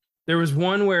 There was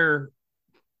one where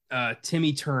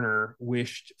Timmy Turner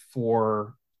wished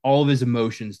for all of his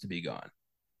emotions to be gone.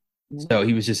 So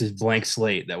he was just his blank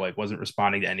slate that like wasn't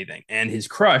responding to anything. And his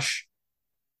crush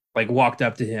like walked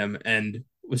up to him and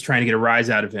was trying to get a rise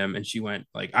out of him. And she went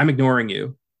like, I'm ignoring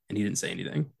you. And he didn't say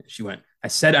anything. She went, I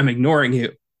said, I'm ignoring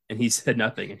you. And he said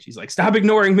nothing. And she's like, stop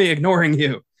ignoring me, ignoring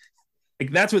you.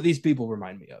 Like that's what these people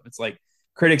remind me of. It's like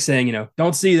critics saying,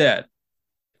 don't see that.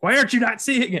 Why aren't you not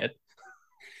seeing it?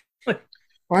 Like,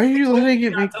 Why are I you told letting you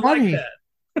it not make to like money? that.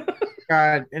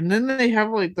 God, and then they have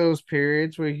like those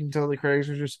periods where you can tell the critics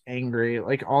are just angry,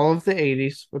 like all of the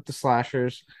 80s with the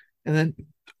slashers, and then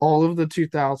all of the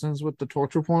 2000s with the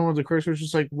torture porn, where the critics are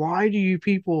just like, why do you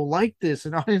people like this?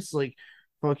 And it's like,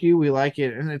 fuck you, we like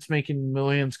it, and it's making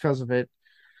millions because of it.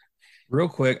 Real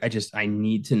quick, I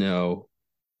need to know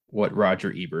what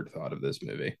Roger Ebert thought of this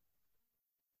movie.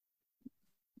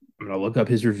 I'm gonna look up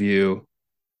his review.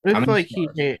 What How if many like he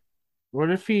stars? hate, what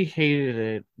if he hated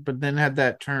it, but then had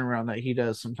that turnaround that he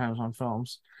does sometimes on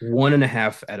films?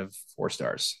 1.5 out of 4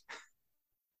 stars.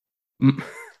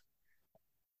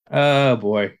 Oh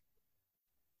boy.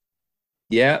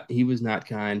 Yeah, he was not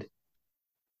kind.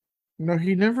 No,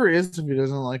 he never is if he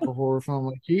doesn't like a horror film.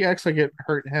 Like he acts like it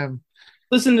hurt him.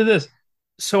 Listen to this.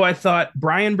 So I thought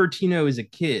Brian Bertino is a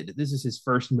kid. This is his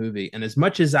first movie. And as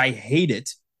much as I hate it,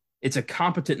 it's a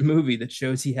competent movie that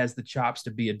shows he has the chops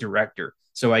to be a director.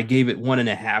 So I gave it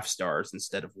 1.5 stars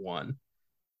instead of one.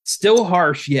 Still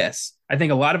harsh, yes. I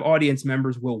think a lot of audience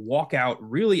members will walk out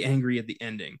really angry at the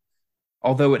ending,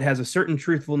 although it has a certain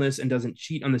truthfulness and doesn't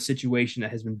cheat on the situation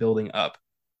that has been building up.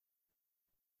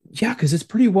 Yeah, because it's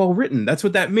pretty well written. That's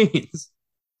what that means.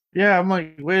 Yeah, I'm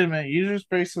like, wait a minute, you just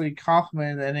basically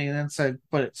complimented the ending and then said,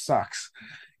 but it sucks.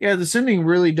 Yeah, this ending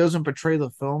really doesn't portray the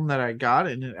film that I got,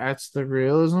 and it adds the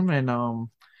realism, and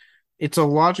it's a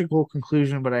logical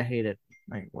conclusion, but I hate it.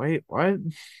 Like, wait, what?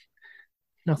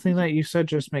 Nothing that you said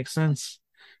just makes sense.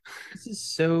 This is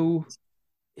so.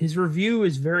 His review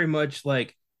is very much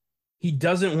like he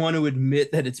doesn't want to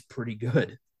admit that it's pretty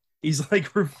good. He's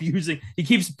like refusing. He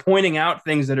keeps pointing out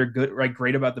things that are good, like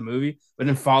great about the movie, but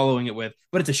then following it with,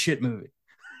 but it's a shit movie.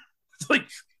 It's like,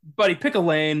 buddy, pick a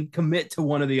lane, commit to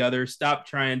one or the other. Stop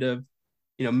trying to,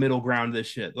 middle ground this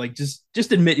shit. Like, just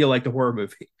admit you like the horror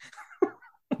movie.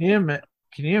 Can you,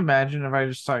 can you imagine if I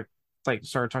just like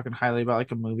started talking highly about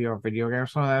like a movie or a video game or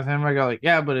something like that? And I go like,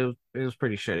 yeah, but it was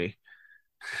pretty shitty.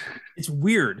 It's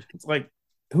weird. It's like,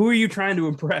 who are you trying to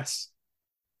impress?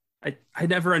 I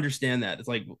never understand that. It's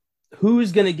like,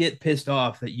 who's gonna get pissed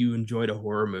off that you enjoyed a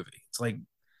horror movie? It's like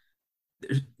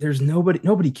There's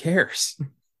nobody cares.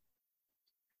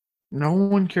 No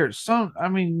one cares. I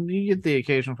mean, you get the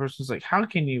occasional person who's like, "How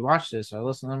can you watch this?" I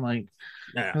listen. I'm like,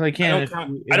 Nah, "Because I I can." don't If count.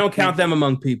 you, I if don't count you, them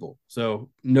among people, so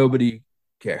nobody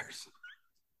cares.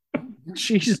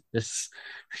 Jesus,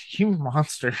 you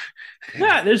monster.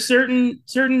 Yeah, there's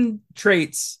certain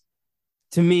traits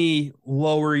to me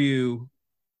lower you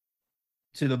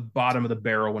to the bottom of the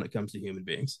barrel when it comes to human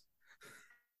beings,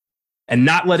 and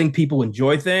not letting people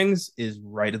enjoy things is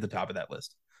right at the top of that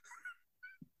list.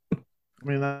 I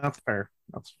mean, that's fair.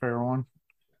 That's a fair one.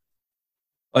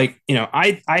 Like,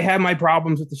 I have my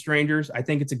problems with The Strangers. I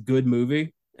think it's a good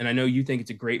movie, and I know you think it's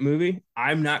a great movie.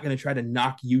 I'm not going to try to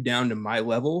knock you down to my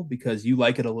level because you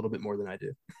like it a little bit more than I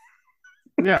do.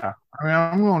 Yeah, I mean,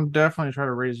 I'm going to definitely try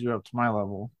to raise you up to my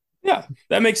level. Yeah,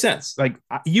 that makes sense. Like,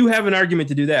 you have an argument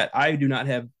to do that. I do not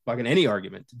have fucking any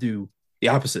argument to do the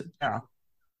opposite. Yeah.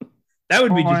 That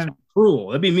would be just Fine. cruel.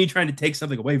 That'd be me trying to take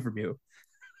something away from you.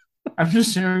 I'm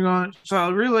just here going. So I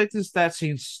really like this. That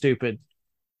scene's stupid.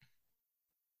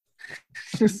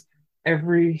 Just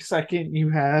every second you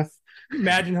have.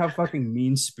 Imagine how fucking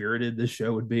mean spirited this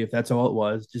show would be if that's all it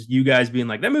was. Just you guys being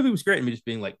like, that movie was great, and me just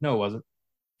being like, no, it wasn't.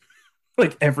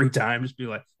 Like every time, just be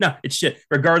like, no, it's shit.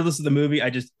 Regardless of the movie, I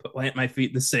just plant my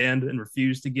feet in the sand and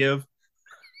refuse to give.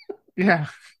 Yeah,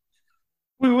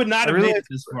 We would not I have really, made it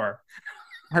this far.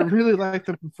 I really like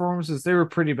the performances. They were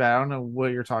pretty bad. I don't know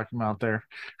what you're talking about there.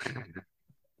 That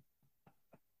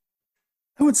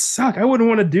would suck. I wouldn't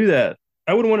want to do that.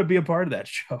 I wouldn't want to be a part of that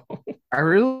show. I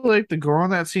really like the gore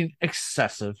on that scene.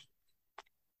 Excessive.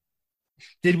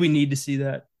 Did we need to see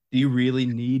that? Do you really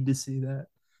need to see that?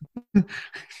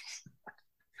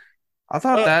 I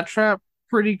thought Uh, that trap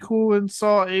pretty cool and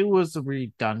Saw. It was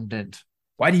redundant,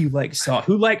 why do you like Saw?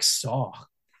 Who likes Saw?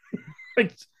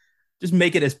 Like, just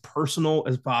make it as personal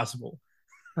as possible.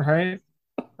 right?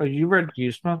 Oh, you read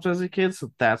Goosebumps as a kid,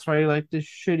 so that's why you like this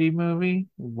shitty movie?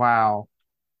 Wow.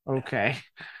 Okay.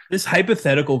 This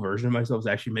hypothetical version of myself is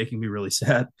actually making me really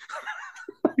sad.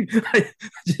 I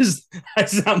I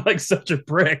sound like such a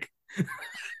prick.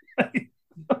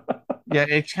 Yeah,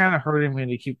 it's kind of hurting me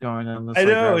to keep going on this I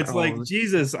like know. rabbit It's like, hole.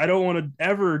 Jesus, I don't want to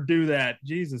ever do that.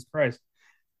 Jesus Christ.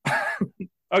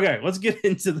 Okay, let's get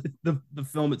into the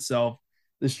film itself,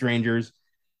 The Strangers.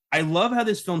 I love how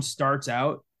this film starts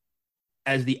out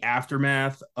as the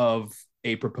aftermath of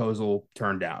a proposal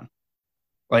turned down.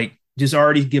 Like, just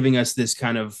already giving us this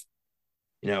kind of,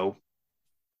 you know,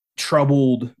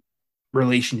 troubled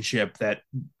relationship that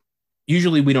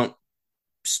usually we don't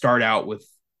start out with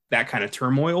that kind of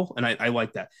turmoil. And I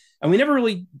like that. And we never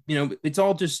really, it's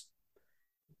all just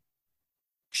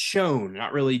shown,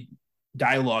 not really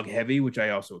dialogue heavy, which I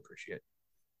also appreciate.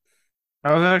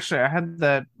 I had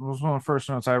that was one of the first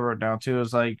notes I wrote down too.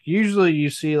 Is like usually you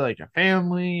see like a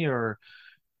family or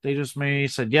they just maybe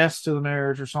said yes to the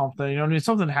marriage or something. You know what I mean?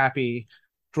 Something happy,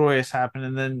 joyous happened,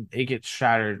 and then it gets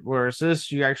shattered. Whereas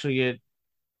this, you actually get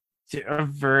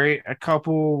a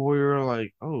couple where you're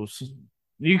like, oh, so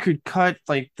you could cut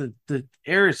like the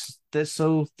air is that's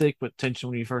so thick with tension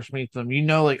when you first meet them. You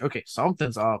know, like okay,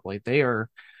 something's up. Like they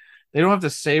don't have to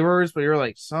say words, but you're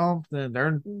like something.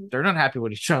 They're not happy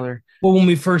with each other. Well, when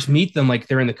we first meet them, like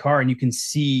they're in the car and you can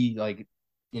see like,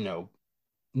 you know,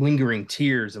 lingering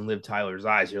tears in Liv Tyler's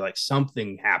eyes. You're like,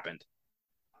 something happened.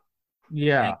 And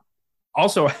Yeah,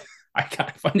 also, I kind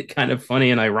of find it kind of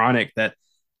funny and ironic that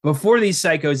before these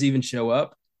psychos even show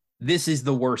up, this is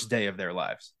the worst day of their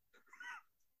lives.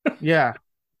 yeah.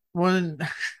 When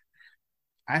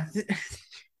I th-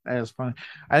 that is funny.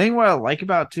 I think what I like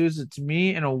about it too is that to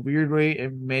me, in a weird way,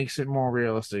 it makes it more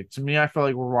realistic. To me, I feel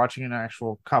like we're watching an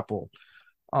actual couple.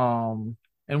 Um,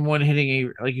 and one hitting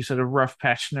a like you said, a rough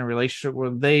patch in their relationship where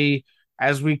they,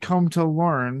 as we come to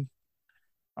learn,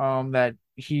 that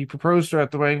he proposed to her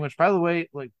at the wedding, which by the way,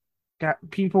 like got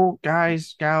people,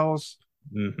 guys, gals,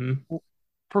 Mm-hmm.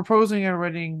 proposing at a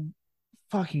wedding,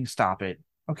 fucking stop it.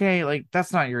 Okay, like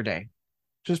that's not your day.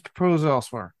 Just propose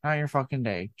elsewhere, not your fucking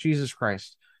day. Jesus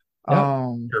Christ. Yep.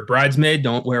 Um, Your bridesmaid,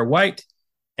 don't wear white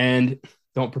and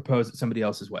don't propose at somebody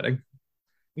else's wedding.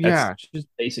 That's yeah, just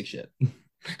basic shit.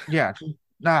 yeah, just,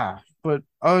 nah. But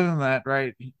other than that,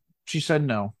 right? She said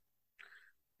no,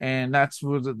 and that's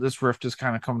what this rift is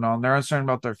kind of coming on. They're uncertain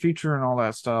about their future and all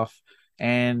that stuff.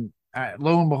 And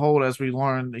lo and behold, as we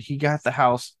learned, he got the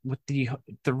house with the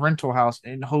rental house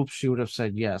in hopes she would have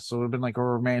said yes. So it would have been like a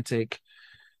romantic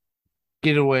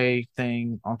getaway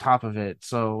thing on top of it.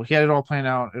 So he had it all planned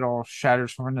out. It all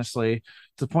shatters horrendously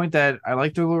to the point that I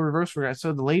like the little reverse where I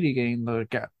saw the lady getting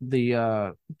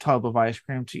the tub of ice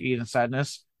cream to eat in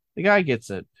sadness. The guy gets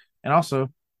it, and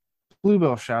also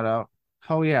Bluebell shout out.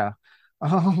 Hell yeah.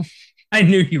 Um, I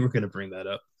knew you were going to bring that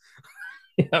up.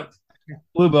 Yep.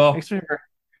 Blue ball. Makes me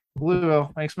blue.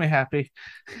 Makes me happy.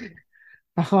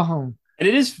 Um, And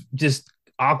it is just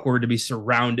awkward to be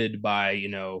surrounded by,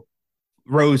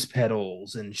 rose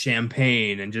petals and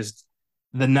champagne and just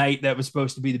the night that was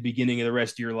supposed to be the beginning of the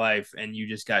rest of your life and you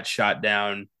just got shot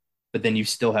down, but then you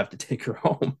still have to take her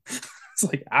home. It's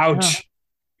like, yeah, ouch.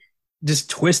 Just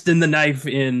twisting the knife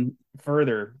in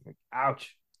further. Like,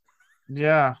 ouch.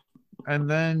 yeah. And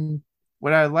then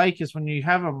what I like is when you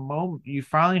have a moment, you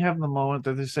finally have the moment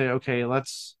that they say, okay,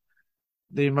 let's,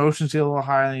 the emotions get a little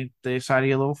high and they decide to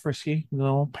get a little frisky, a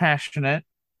little passionate.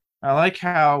 I like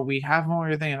how we have a moment where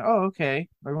you're thinking, oh, okay,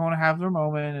 they're going to have their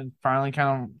moment and finally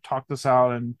kind of talk this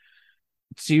out and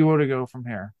see where to go from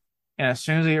here. And as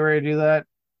soon as they get ready to do that,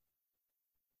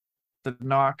 the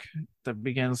knock that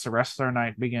begins, the rest of their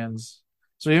night begins.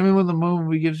 So even when the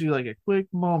movie gives you like a quick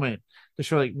moment to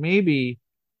show like maybe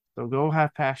they'll go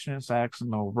have passionate sex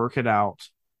and they'll work it out,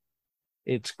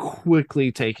 it's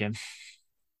quickly taken.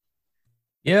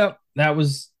 Yep, that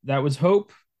was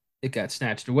hope. It got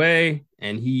snatched away,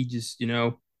 and he just,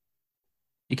 you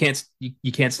can't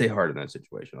stay hard in that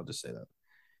situation. I'll just say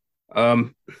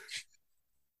that.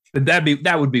 But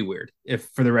that would be weird if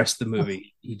for the rest of the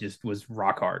movie he just was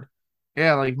rock hard.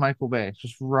 Yeah, like Michael Bay,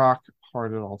 just rock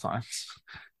hard at all times.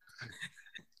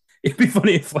 It'd be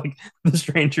funny if like the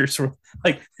strangers were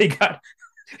like they got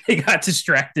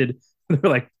distracted.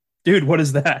 They're like, dude, what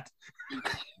is that?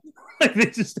 Like they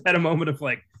just had a moment of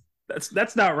like,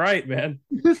 that's not right, man.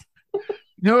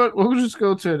 You know what? We'll just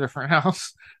go to a different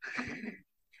house.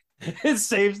 It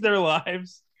saves their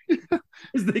lives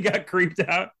because they got creeped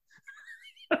out.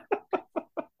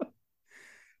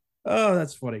 Oh,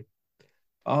 that's funny.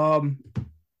 Um,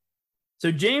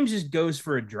 so James just goes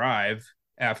for a drive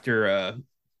after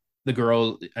the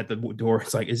girl at the door.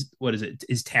 It's like, is what is it?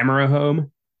 Is Tamara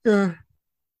home? Yeah.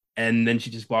 And then she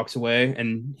just walks away.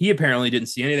 And he apparently didn't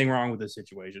see anything wrong with this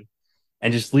situation,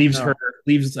 and just leaves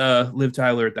Liv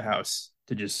Tyler at the house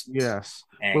to just Yes.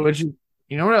 hang. But you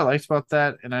know what I liked about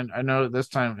that, and I know this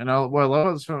time, and what I love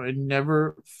about this film, it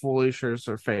never fully shows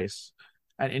their face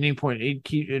at any point.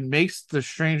 It makes the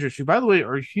strangers, who by the way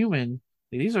are human,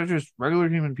 these are just regular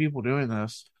human people doing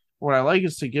this. What I like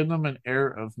is to give them an air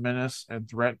of menace and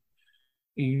threat.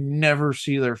 You never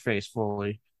see their face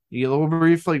fully. You get a little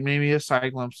brief, like maybe a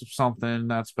side glimpse of something.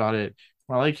 That's about it.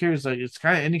 What I like here is like it's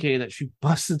kind of indicated that she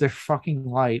busted their fucking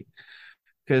light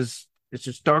because it's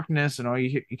just darkness and all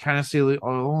you kind of see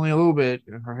only a little bit.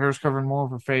 Her hair's covering more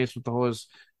of her face with the whole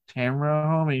camera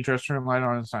home, and you try to turn the light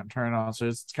on and it's not turning on. So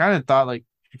it's kind of thought like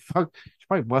she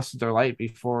probably busted their light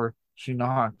before she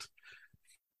knocked.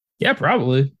 Yeah,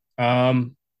 probably.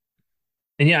 And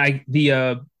yeah,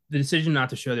 the decision not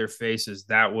to show their faces,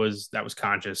 that was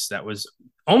conscious. That was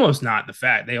almost not the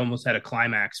fact. They almost had a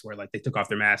climax where like they took off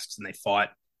their masks and they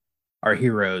fought our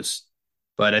heroes.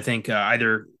 But I think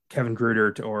either Kevin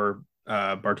Gruder or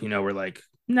Bartino were like,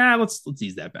 nah, let's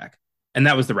ease that back, and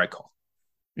that was the right call.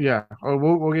 Yeah. Oh,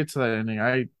 we'll get to that ending.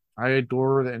 I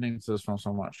adore the ending to this film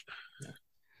so much. Yeah.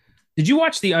 Did you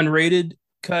watch the unrated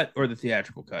cut or the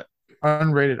theatrical cut?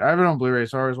 Unrated. I have it on Blu-ray,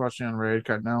 so I always watch the unrated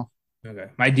cut now. Okay,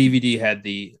 my DVD had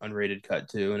the unrated cut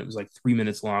too, and it was like 3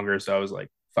 minutes longer. So I was like,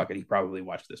 fuck it, he probably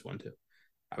watched this one too.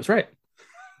 I was right.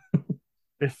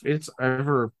 If it's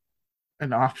ever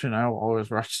an option, I will always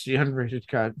watch the unrated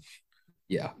cut.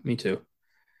 Yeah, me too.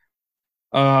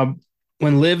 When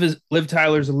Liv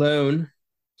Tyler's alone,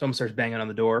 someone starts banging on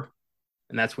the door,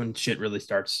 and that's when shit really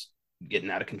starts getting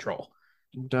out of control.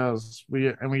 It does. We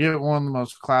get one of the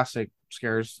most classic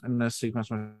scares in this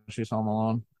sequence when she's home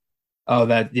alone. Oh,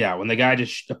 that yeah, when the guy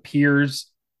just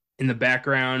appears in the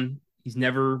background, he's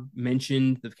never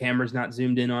mentioned. The camera's not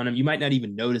zoomed in on him. You might not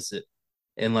even notice it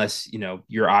unless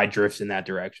your eye drifts in that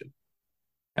direction.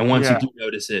 And once you Yeah. do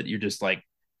notice it, you're just like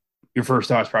your first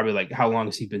thought is probably like, how long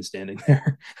has he been standing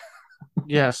there?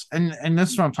 Yes. And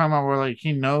this is what I'm talking about, where like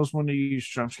he knows when to use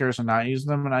jump scares and not use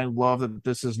them. And I love that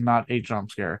this is not a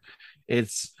jump scare.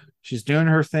 It's she's doing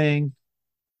her thing,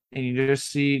 and you just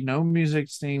see no music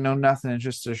sting, no nothing. It's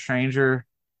just a stranger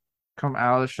come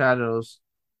out of the shadows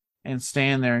and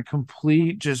stand there and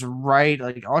complete just right.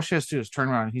 Like all she has to do is turn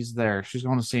around and he's there. She's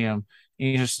going to see him. And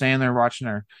you just stand there watching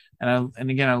her. And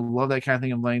again, I love that kind of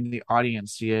thing of letting the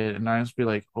audience see it. And I just be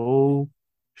like, oh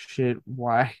shit,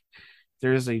 why?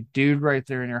 There's a dude right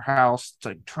there in your house. It's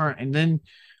like turn, and then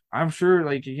I'm sure,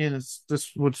 like again,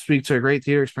 this would speak to a great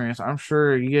theater experience. I'm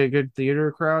sure you get a good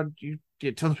theater crowd. You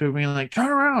get tons of people being like, "Turn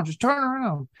around, just turn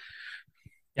around."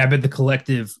 Yeah, I bet the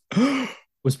collective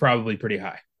was probably pretty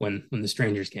high when the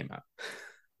strangers came out.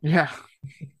 Yeah,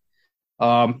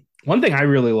 One thing I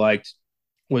really liked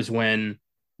was when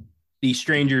these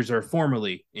strangers are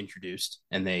formally introduced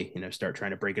and they, start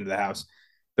trying to break into the house.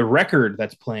 The record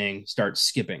that's playing starts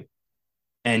skipping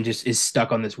and just is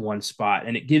stuck on this one spot.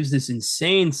 And it gives this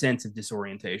insane sense of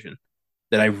disorientation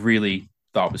that I really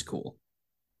thought was cool.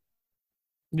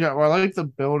 Yeah, well, I like the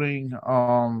building,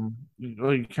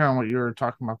 like kind of what you were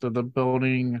talking about, the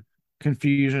building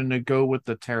confusion to go with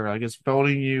the terror. Like it's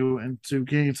building you into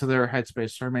getting into their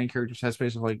headspace, our main character's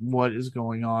headspace of like what is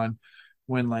going on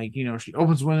when like, she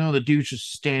opens the window, the dude's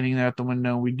just standing there at the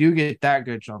window. We do get that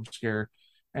good jump scare.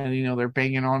 And they're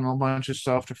banging on a bunch of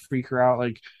stuff to freak her out,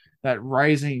 like that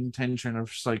rising tension of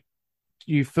just like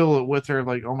you feel it with her,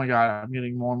 like, oh my god, I'm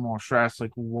getting more and more stressed.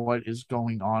 Like, what is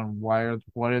going on?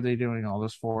 What are they doing all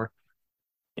this for?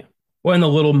 Yeah. Well, and the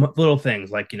little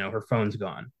things like, her phone's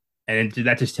gone. And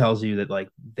that just tells you that like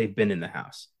they've been in the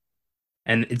house.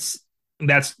 And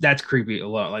that's creepy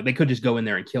alone. Like they could just go in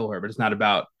there and kill her, but it's not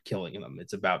about killing them.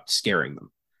 It's about scaring them.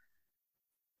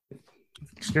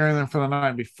 Scaring them for the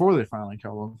night before they finally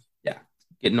kill them. Yeah.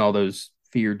 Getting all those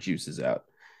fear juices out.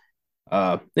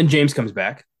 Then James comes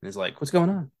back and is like, "What's going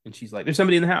on?" And she's like, "There's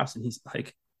somebody in the house." And he's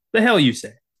like, "The hell you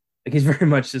say?" Like he's very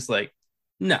much just like,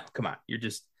 "No, come on, you've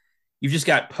just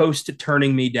got post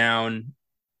turning me down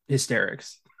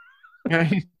hysterics." Yeah,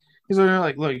 he's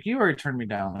like, look, you already turned me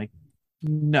down. Like,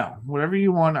 no, whatever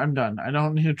you want, I'm done. I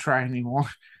don't need to try anymore.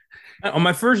 On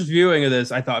my first viewing of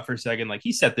this, I thought for a second like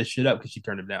he set this shit up because she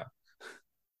turned him down.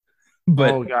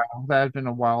 But Oh god, that had been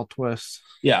a wild twist.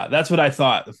 yeah, that's what I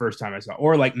thought the first time I saw. It.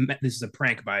 Or like this is a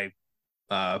prank by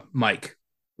Mike.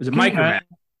 Was it Can you Mike or imagine?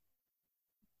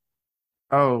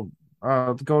 Matt? Oh,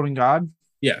 the Golden God.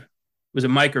 Yeah, was it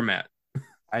Mike or Matt?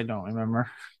 I don't remember.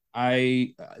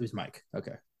 It was Mike.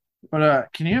 Okay.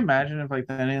 But can you imagine if like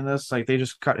the ending of this, like they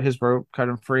just cut his rope, cut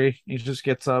him free. He just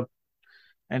gets up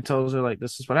and tells her like,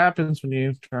 "This is what happens when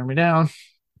you turn me down."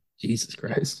 Jesus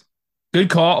Christ. Good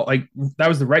call. Like that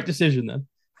was the right decision then.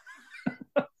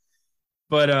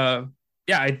 But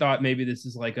yeah, I thought maybe this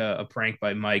is like a prank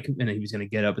by Mike and he was gonna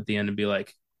get up at the end and be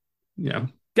like,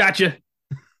 gotcha.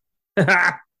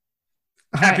 I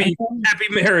happy am, happy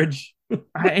marriage.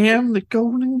 I am the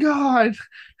Golden God.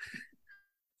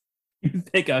 You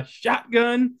think a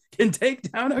shotgun can take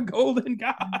down a golden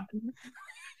god?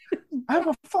 I'm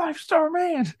a 5-star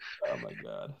man. Oh my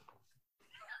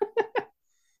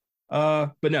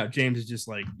god. But no, James is just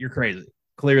like, you're crazy.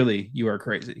 Clearly, you are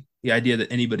crazy. The idea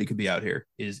that anybody could be out here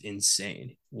is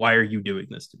insane. Why are you doing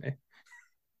this to me?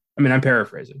 I mean, I'm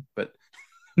paraphrasing, but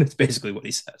that's basically what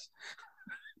he says.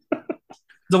 There's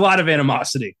a lot of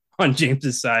animosity on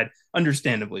James's side,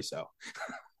 understandably so.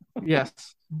 Yes,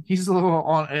 he's a little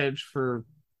on edge for,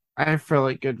 I feel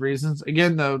like, good reasons.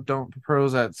 Again, though, don't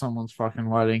propose at someone's fucking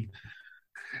wedding.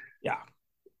 Yeah.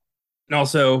 And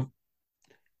also,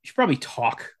 you should probably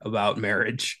talk about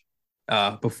marriage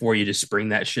before you just spring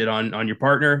that shit on your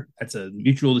partner. That's a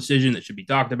mutual decision that should be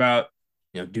talked about.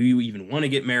 Do you even want to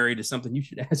get married? Is something you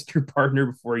should ask your partner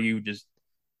before you just,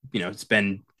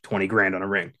 spend 20 grand on a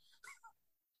ring.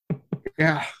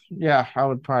 Yeah, yeah, I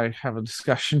would probably have a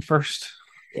discussion first.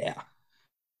 Yeah.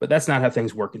 But that's not how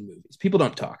things work in movies. People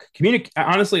don't talk.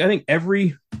 Honestly, I think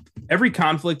every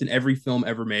conflict in every film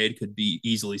ever made could be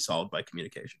easily solved by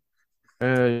communication.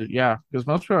 Yeah, because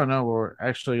most people I know will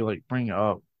actually like bring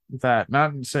up that,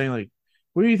 not saying like,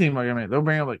 "What do you think about your marriage?" They'll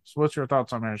bring up like, so "What's your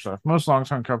thoughts on marriage stuff?" Most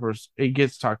long-term couples, it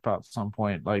gets talked about at some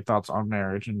point, like thoughts on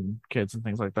marriage and kids and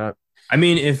things like that. I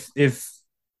mean, if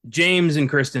James and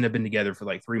Kristen have been together for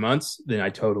like 3 months, then I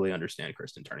totally understand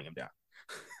Kristen turning him down.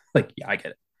 Like, yeah, I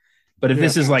get it. But if Yeah,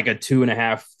 this is like a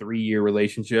 2.5, 3 year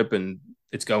relationship and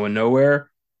it's going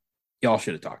nowhere, y'all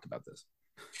should have talked about this.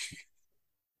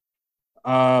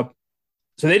 Uh,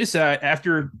 so they decide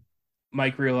after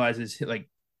Mike realizes like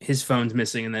his phone's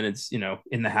missing and then it's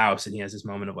in the house and he has this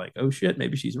moment of like, oh shit,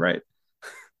 maybe she's right.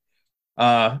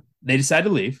 They decide to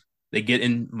leave. They get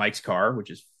in Mike's car, which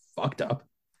is fucked up,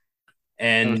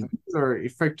 and these are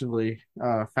effectively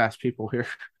fast people here.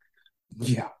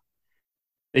 yeah,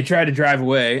 they try to drive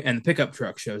away, and the pickup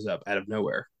truck shows up out of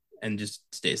nowhere and just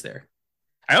stays there.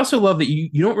 I also love that you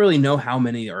don't really know how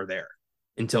many are there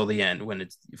until the end when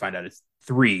you find out it's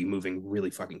three moving really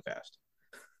fucking fast.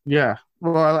 Yeah.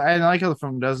 Well, I like how the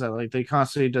film does that. Like they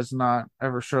constantly does not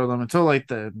ever show them until like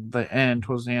the end,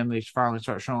 towards the end, they finally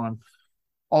start showing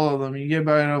all of them. You get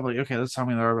by and like, okay, that's how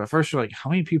many there are. But first you're like, how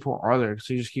many people are there?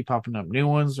 So you just keep popping up new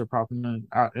ones, they're popping in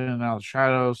and out of the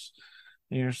shadows.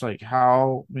 And you're just like,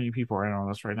 how many people are in on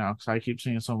this right now? Because I keep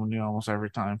seeing someone new almost every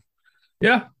time.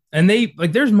 Yeah, and they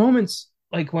like there's moments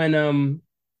like when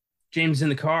James is in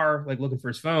the car, like looking for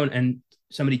his phone, and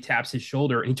somebody taps his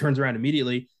shoulder and he turns around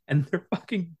immediately and they're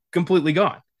fucking completely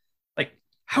gone. Like,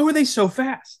 how are they so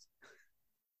fast?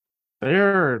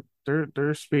 They're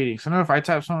speeding. So now if I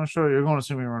tap someone on the shoulder, you're going to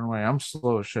see me run away. I'm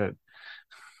slow as shit.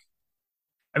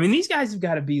 I mean, these guys have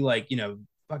got to be like,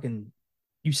 fucking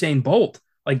Usain Bolt,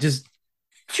 like just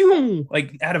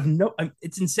like out of no,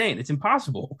 it's insane. It's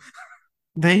impossible.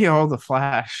 They are the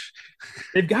Flash.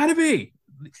 They've got to be.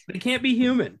 They can't be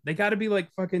human. They got to be like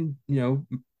fucking,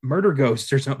 murder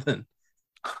ghosts or something.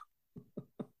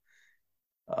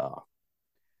 Uh,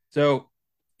 so,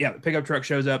 yeah, the pickup truck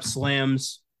shows up,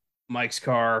 slams Mike's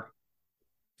car.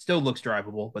 Still looks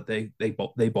drivable, but they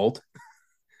bolt.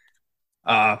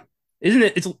 Uh, isn't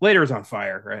it? It's later. It's on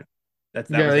fire, right? That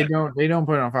Yeah, was that. they don't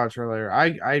put it on file later.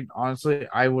 I honestly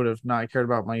I would have not cared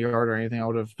about my yard or anything. I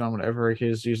would have done whatever it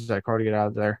is, use that car to get out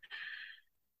of there.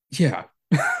 Yeah,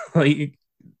 like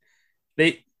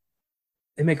they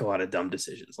they make a lot of dumb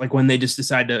decisions. Like when they just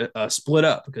decide to split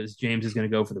up because James is going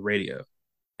to go for the radio,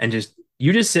 and just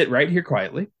you just sit right here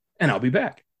quietly, and I'll be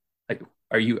back. Like,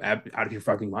 are you out of your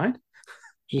fucking mind?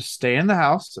 Just stay in the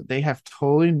house that they have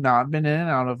totally not been in and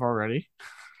out of already.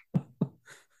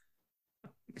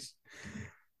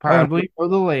 Uh, Probably for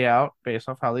the layout based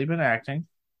off how they've been acting.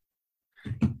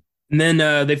 and then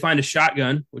they find a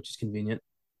shotgun, which is convenient,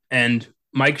 and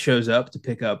Mike shows up to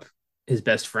pick up his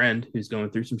best friend who's going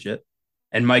through some shit.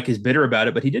 And Mike is bitter about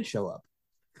it, but he did show up.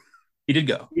 He did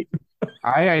go.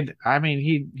 I mean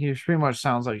he pretty much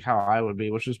sounds like how I would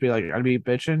be, which is be like I'd be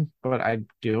bitching, but I'd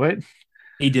do it.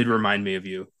 He did remind me of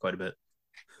you quite a bit.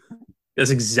 That's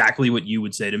exactly what you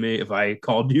would say to me if I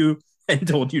called you and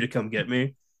told you to come get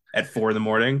me at 4 in the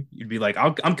morning. You'd be like,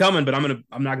 I'm coming, but I'm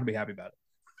not gonna be happy about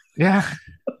Yeah,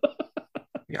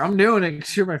 I'm doing it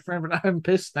because you're my friend, but I'm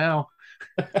pissed now.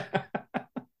 it.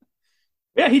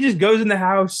 Yeah, he just goes in the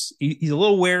house. He's a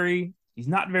little wary. He's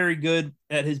not very good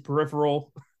at his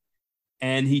peripheral,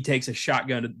 and he takes a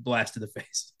shotgun to blast to the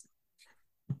face.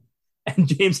 And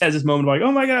James has this moment of like,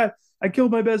 oh my god, I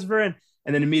killed my best friend.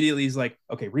 And then immediately he's like,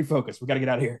 okay, refocus. We got to get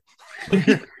out of here. Like,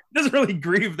 he doesn't really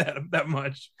grieve that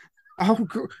much. Oh,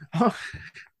 oh,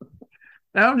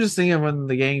 now I'm just thinking when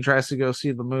the gang tries to go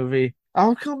see the movie,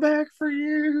 I'll come back for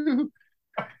you.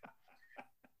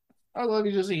 I love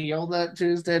you just yelled that to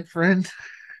his dead friend.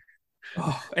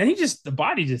 Oh, and the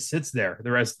body just sits there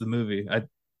the rest of the movie.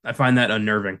 I find that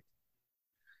unnerving.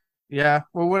 Yeah,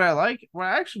 well, what I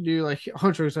actually do like,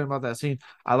 what you were saying about that scene,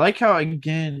 I like how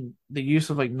again the use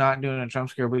of like not doing a jump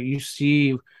scare, but you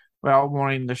see without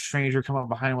wanting the stranger come up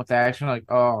behind him with the action, like,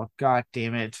 oh god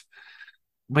damn it!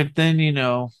 But then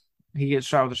he gets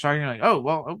shot with a shotgun, you're like, oh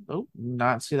well,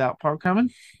 not see that part coming.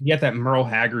 You got that Merle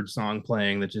Haggard song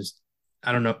playing that just,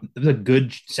 I don't know, it was a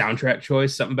good soundtrack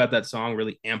choice. Something about that song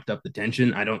really amped up the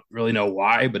tension. I don't really know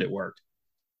why, but it worked.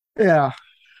 Yeah,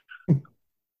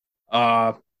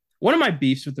 Uh, One of my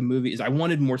beefs with the movie is I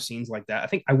wanted more scenes like that. I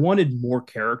think I wanted more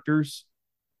characters,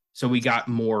 so we got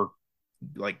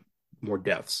like more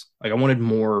deaths. Like I wanted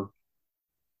more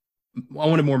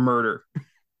murder.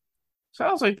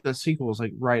 sounds like the sequel is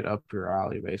like right up your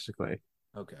alley, basically.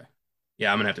 Okay,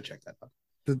 yeah, I'm gonna have to check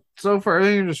that So for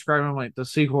everything you're describing, like the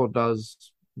sequel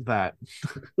does that.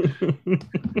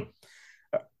 out.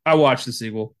 I watched the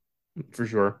sequel for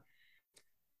sure.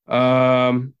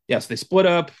 Yes, they split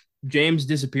up. James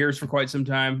disappears for quite some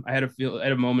time. I had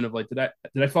a moment of like, did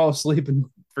I fall asleep and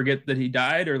forget that he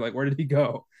died, or like where did he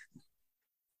go?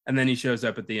 And then he shows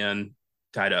up at the end,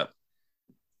 tied up.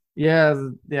 Yeah,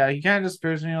 yeah, he kind of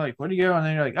disappears, and you're like, "Where'd he go?" And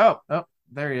then you're like, "Oh, oh,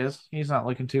 there he is. He's not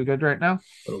looking too good right now."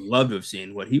 Would have loved to have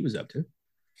seen what he was up to.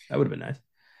 That would have been nice.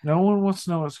 No one wants to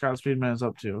know what Scott Speedman is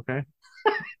up to. Okay.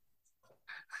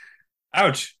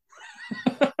 Ouch.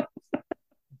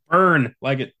 Burn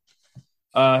like it.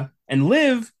 And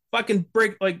Liv fucking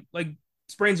break like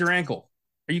sprains her ankle.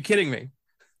 Are you kidding me?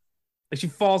 Like she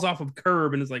falls off a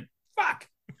curb and is like, fuck.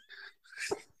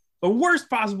 The worst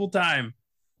possible time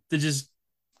to just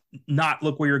not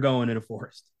look where you're going in a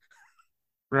forest.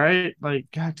 Right? Like,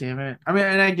 god damn it. I mean,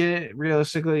 and I get it.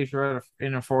 Realistically, if you're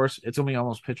in a forest, it's gonna be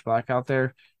almost pitch black out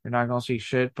there. You're not gonna see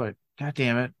shit, but god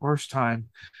damn it, worst time.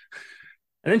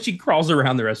 And then she crawls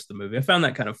around the rest of the movie. I found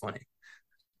that kind of funny.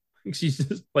 She's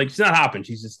just like she's not hopping.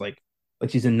 She's just like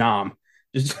she's in Nom,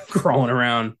 just crawling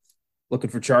around looking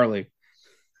for Charlie.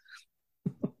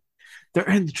 They're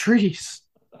in the trees.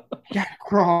 You gotta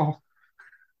crawl.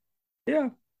 Yeah.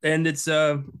 And it's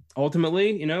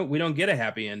ultimately, we don't get a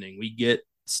happy ending. We get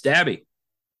stabby.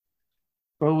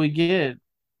 But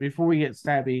before we get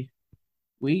stabby,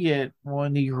 we get one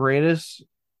of the greatest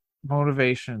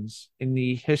motivations in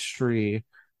the history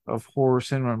of horror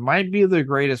cinema. Might be the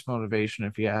greatest motivation,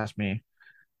 if you ask me.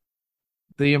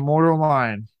 The immortal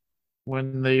line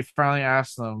when they finally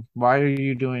asked them, "Why are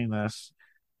you doing this?"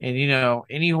 And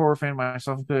any horror fan,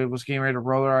 myself included, was getting ready to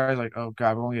roll their eyes, like, "Oh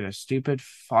God, we're gonna get a stupid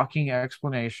fucking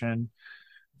explanation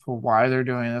for why they're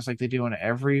doing this, like they do in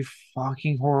every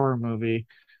fucking horror movie."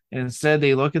 And instead,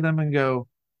 they look at them and go,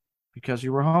 "Because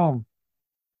you were home."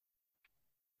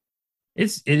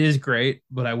 It is great,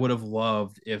 but I would have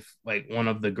loved if like one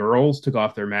of the girls took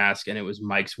off their mask and it was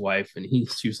Mike's wife, and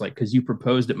she was like, "Because you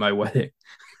proposed at my wedding,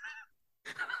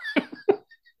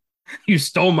 you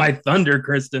stole my thunder,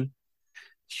 Kristen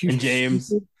You and James."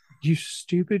 stupid, you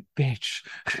stupid bitch.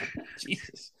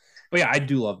 Jesus, but yeah, I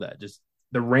do love that. Just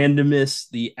the randomness,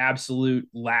 the absolute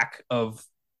lack of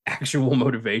actual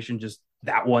motivation. Just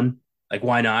that one, like,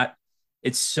 why not?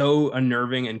 It's so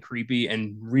unnerving and creepy,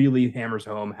 and really hammers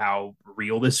home how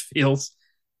real this feels.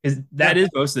 Is Yeah, that is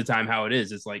most of the time how it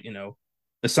is. It's like,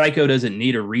 the psycho doesn't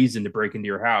need a reason to break into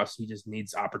your house. He just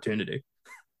needs opportunity.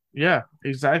 yeah,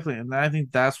 exactly. And I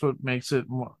think that's what makes it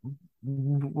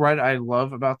right. I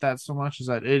love about that so much is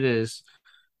that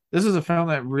this is a film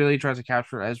that really tries to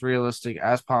capture as realistic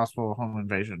as possible home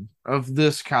invasion of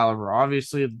this caliber.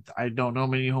 Obviously, I don't know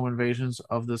many home invasions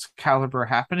of this caliber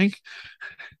happening.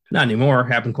 Not anymore.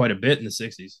 Happened quite a bit in the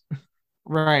 60s.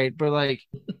 Right, but like,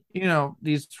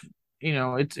 these,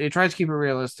 it tries to keep it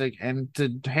realistic and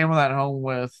to hammer that home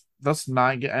with let's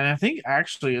not get. And I think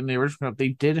actually in the original, they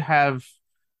did have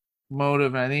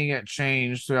motive, and I think it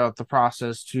changed throughout the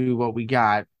process to what we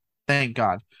got. Thank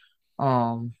God.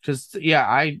 Because yeah,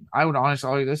 I would honestly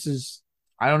argue this is,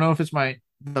 I don't know if it's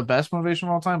the best motivation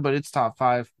of all time, but it's top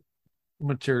five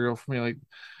material for me. Like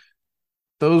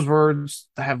those words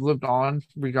have lived on,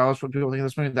 regardless of what people think of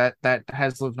this movie. That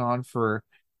has lived on for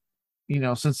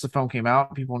since the film came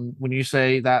out. People, when you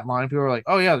say that line, people are like,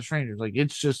 "Oh yeah, the strangers." Like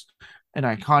it's just an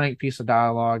iconic piece of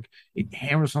dialogue. It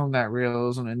hammers home that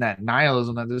realism and that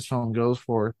nihilism that this film goes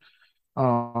for.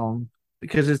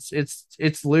 Because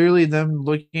it's literally them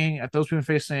looking at those people in the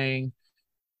face saying,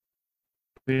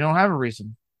 "We don't have a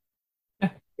reason.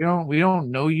 We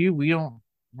don't know you. We're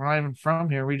not even from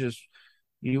here. We just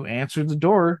you answered the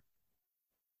door,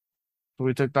 so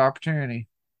we took the opportunity.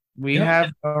 We Yep.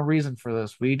 have no reason for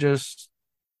this. We just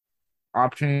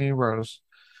opportunity rose."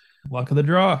 Luck of the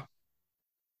draw.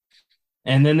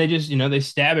 And then they just, they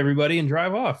stab everybody and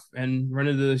drive off and run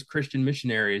into those Christian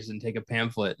missionaries and take a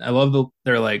pamphlet. I love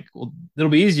they're like, well,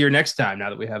 it'll be easier next time now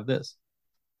that we have this.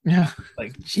 Yeah.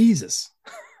 Like, Jesus.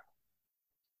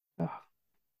 And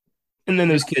then Yeah.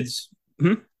 those kids,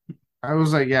 hmm? I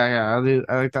was like, yeah, yeah,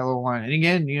 I like that little line. And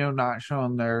again, not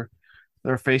showing their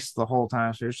face the whole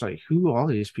time. So you're just like, who are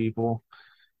these people?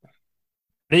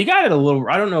 They got it a little.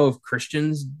 I don't know if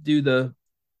Christians do the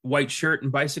white shirt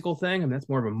and bicycle thing. I mean, that's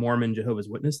more of a Mormon Jehovah's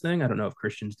Witness thing. I don't know if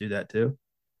Christians do that too.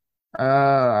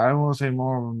 I want to say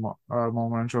more of a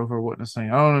moment for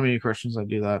witnessing. I don't know many Christians that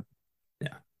do that.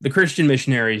 Yeah. The Christian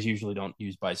missionaries usually don't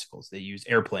use bicycles, they use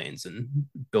airplanes and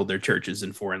build their churches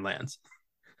in foreign lands.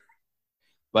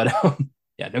 But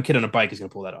yeah, no kid on a bike is going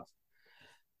to pull that off.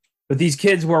 But these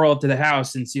kids whirl up to the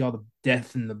house and see all the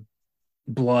death and the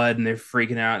blood, and they're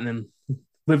freaking out. And then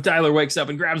Liv Tyler wakes up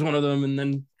and grabs one of them, and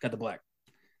then cut the black.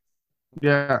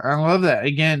 Yeah, I love that.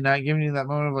 Again, not giving you that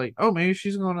moment of like, oh, maybe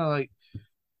she's gonna like.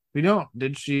 We don't.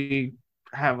 Did she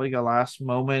have like a last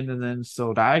moment and then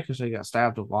still die because she got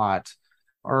stabbed a lot,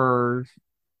 or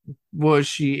was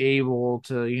she able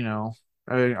to,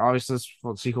 I mean, obviously this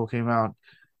what sequel came out,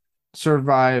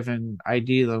 survive and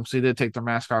ID them. So they did take their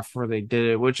mask off before they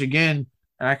did it, which again,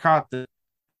 and I caught that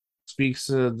speaks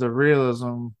to the realism.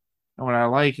 And what I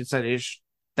like is that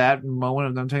that moment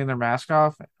of them taking their mask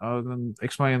off, them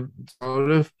explaining the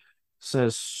motive,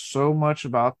 says so much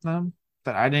about them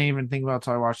that I didn't even think about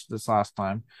until I watched this last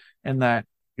time. And that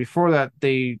before that,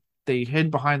 they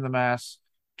hid behind the mask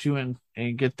to and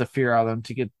get the fear out of them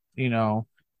to get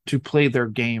to play their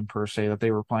game per se that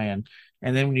they were playing.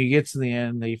 And then when you get to the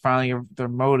end, they finally give their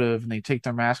motive and they take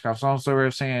their mask off. So I'm so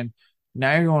we're saying,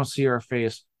 now you're going to see our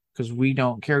face because we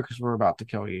don't care because we're about to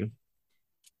kill you.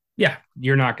 Yeah,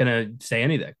 you're not going to say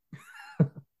anything.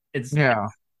 It's Yeah.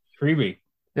 creepy.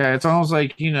 Yeah, it's almost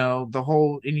like, the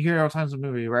whole, and you hear it all times in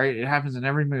movie, right? It happens in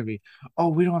every movie. Oh,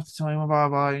 we don't have to tell anyone, blah,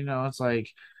 blah, it's like,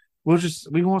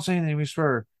 we won't say anything, we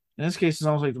swear. In this case, it's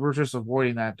almost like we're just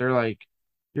avoiding that. They're like,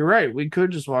 you're right, we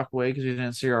could just walk away because you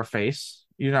didn't see our face.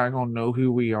 You're not going to know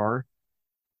who we are.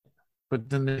 But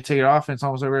then they take it off, and it's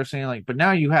almost like we're saying, like, but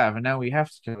now you have, and now we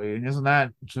have to kill you. And isn't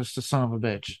that just a son of a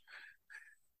bitch?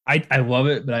 I love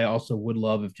it, but I also would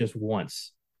love if just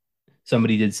once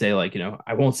somebody did say, like,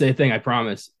 I won't say a thing, I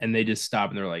promise. And they just stop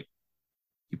and they're like,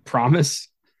 You promise?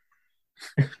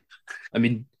 I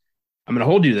mean, I'm going to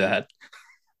hold you to that.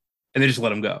 And they just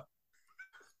let him go.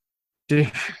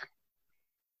 Dude,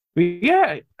 we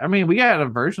got a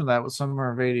version of that with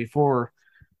Summer of '84,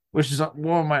 which is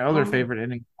one of my other Oh, favorite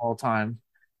endings of all time.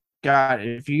 God,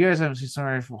 if you guys haven't seen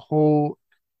Summer of whole,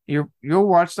 you'll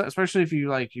watch that, especially if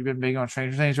you've been big on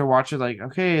Stranger Things. You'll watch it like,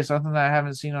 okay, it's something that I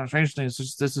haven't seen on Stranger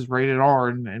Things. This is rated R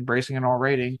and embracing an R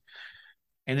rating,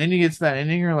 and then you get to that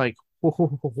ending, you're like,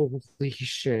 holy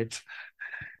shit.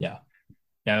 yeah.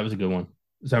 Yeah, that was a good one.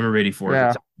 Summer of 84 is Yeah,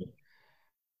 exciting.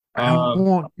 I Uh,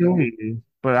 won't kill you,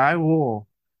 but I will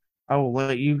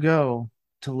let you go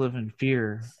to live in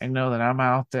fear and know that I'm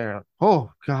out there.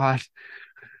 Oh God.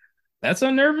 that's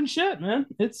unnerving shit, man.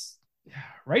 It's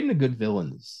writing a good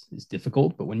villain is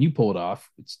difficult, but when you pull it off,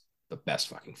 it's the best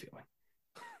fucking feeling.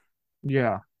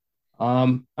 Yeah.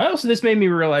 I also this made me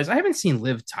realize I haven't seen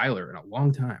Liv Tyler in a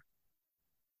long time.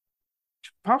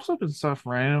 Pops up and stuff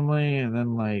randomly and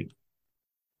then like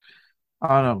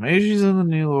I don't know, maybe she's in the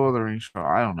new Lord of the Rings show.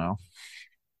 I don't know.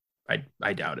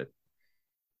 I doubt it.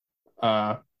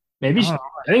 Uh, maybe I don't know.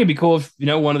 I think it'd be cool if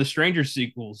one of the Stranger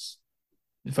sequels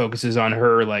focuses on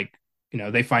her. Like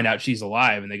they find out she's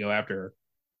alive and they go after her.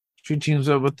 She teams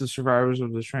up with the survivors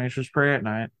of the Strangers Prey at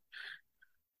Night.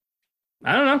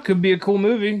 I don't know. Could be a cool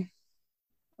movie.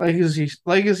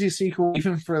 Legacy sequel,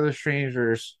 even for the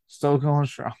strangers, still going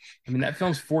strong. I mean, that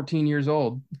film's 14 years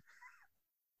old.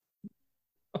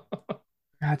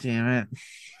 God damn it.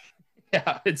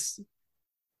 Yeah, it's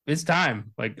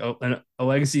time. Like a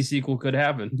legacy sequel could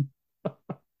happen.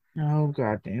 Oh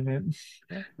god damn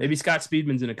it. Maybe Scott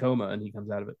Speedman's in a coma and he comes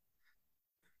out of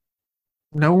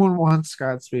No one wants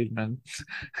Scott Speedman.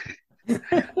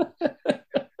 it.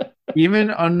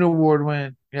 Even Underwood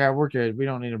went, yeah, we're good. We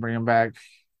don't need to bring him back.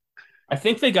 I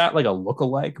think they got like a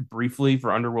look-alike briefly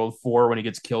for Underworld 4 when he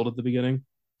gets killed at the beginning.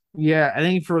 Yeah, I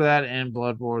think for that and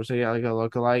Blood Wars, they got like a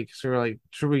look-alike. So we're like,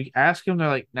 should we ask him? They're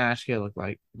like, nah, she look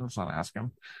like. Let's not ask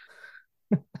him.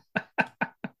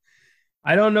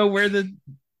 I don't know where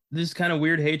this kind of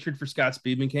weird hatred for Scott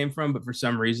Speedman came from, but for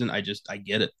some reason I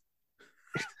get it.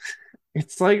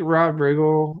 It's like Rob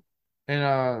Riggle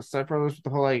and Step Brothers with the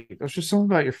whole like, there's just something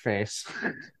about your face.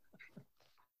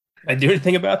 I do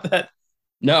anything about that?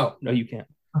 No, no, you can't.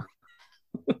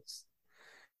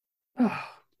 Oh,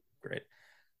 great.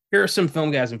 Here are some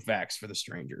Filmgasm facts for the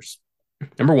strangers.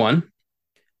 Number one,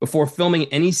 before filming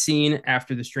any scene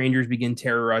after the strangers begin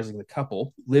terrorizing the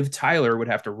couple, Liv Tyler would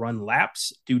have to run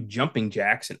laps, do jumping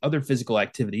jacks, and other physical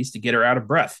activities to get her out of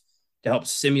breath to help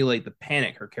simulate the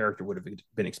panic her character would have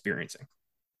been experiencing.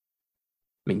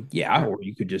 I mean, yeah, or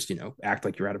you could just, act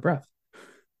like you're out of breath.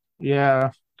 Yeah.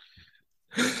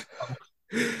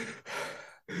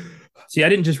 See, I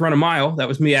didn't just run a mile. That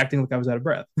was me acting like I was out of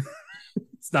breath.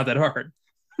 It's not that hard.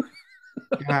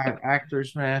 God,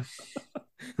 actors, man.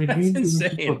 We That's need them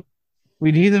insane.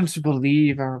 we need them to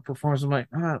believe our performance. I'm like,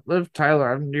 Liv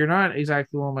Tyler, you're not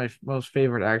exactly one of my most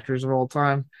favorite actors of all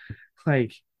time.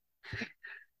 Like,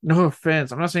 no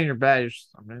offense. I'm not saying you're bad.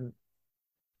 I mean,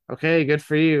 okay, good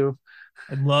for you.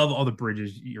 I love all the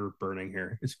bridges you're burning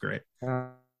here. It's great. All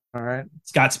right.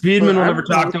 Scott But Speedman will never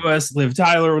talk to us. Liv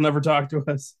Tyler will never talk to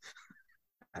us.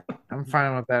 I'm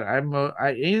fine with that.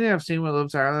 Anything I've seen with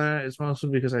Liv Tyler is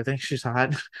mostly because I think she's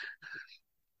hot.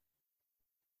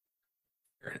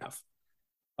 Fair enough.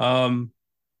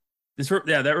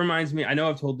 That reminds me. I know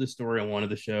I've told this story on one of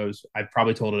the shows. I've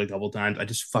probably told it a couple times. I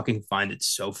just fucking find it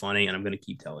so funny, and I'm gonna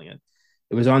keep telling it.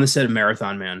 It was on the set of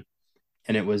Marathon Man,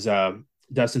 and it was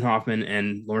Dustin Hoffman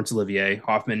and Laurence Olivier.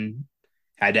 Hoffman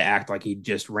had to act like he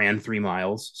just ran 3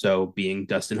 miles. So, being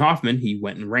Dustin Hoffman, he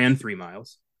went and ran 3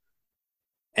 miles,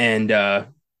 and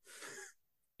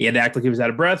he had to act like he was out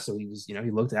of breath. So he was,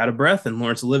 he looked out of breath, and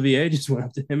Laurence Olivier just went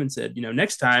up to him and said,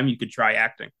 next time you could try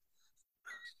acting.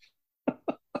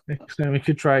 Next time we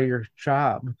could try your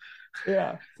job.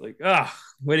 Yeah. It's like,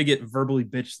 way to get verbally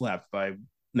bitch slapped by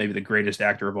maybe the greatest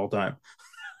actor of all time.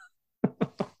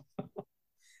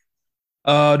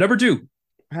 Number two.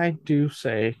 I do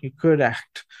say you could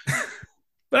act.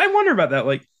 But I wonder about that.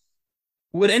 Like,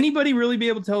 would anybody really be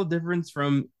able to tell the difference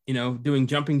from, doing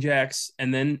jumping jacks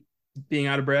and then being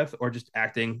out of breath or just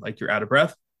acting like you're out of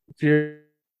breath? If you're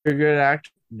a good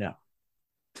actor, no.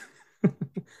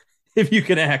 If you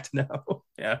can act, no.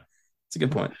 Yeah. It's a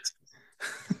good point.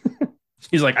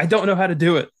 He's like, I don't know how to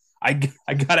do it. I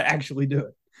got to actually do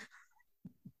it.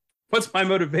 What's my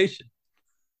motivation?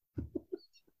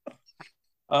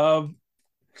 Number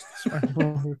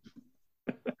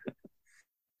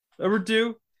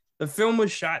two, the film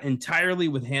was shot entirely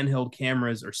with handheld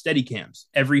cameras or steady cams.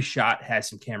 Every shot has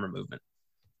some camera movement.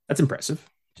 That's impressive.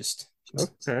 Just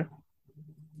Okay.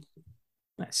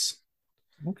 Nice.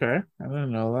 Okay. I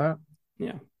didn't know that.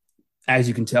 Yeah. As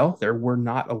you can tell, there were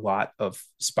not a lot of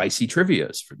spicy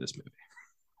trivias for this movie.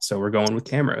 So we're going with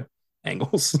camera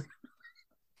angles.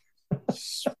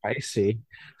 Spicy.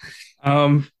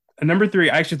 um, Number three,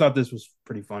 I actually thought this was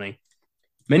pretty funny.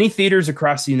 Many theaters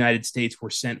across the United States were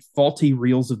sent faulty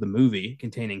reels of the movie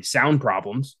containing sound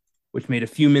problems, which made a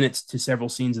few minutes to several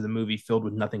scenes of the movie filled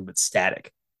with nothing but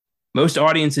static. Most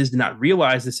audiences did not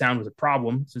realize the sound was a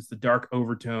problem, since the dark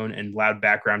overtone and loud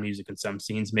background music in some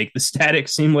scenes make the static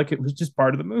seem like it was just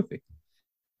part of the movie.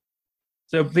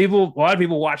 So a lot of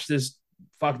people watched this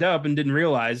fucked up and didn't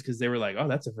realize because they were like, "Oh,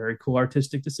 that's a very cool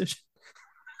artistic decision."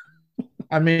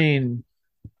 I mean,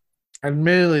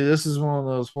 admittedly, this is one of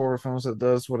those horror films that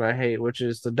does what I hate, which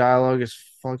is the dialogue is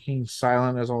fucking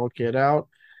silent as all get out,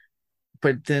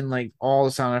 but then like all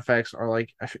the sound effects are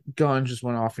like a gun just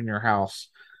went off in your house.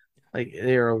 Like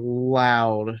they are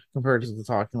loud compared to the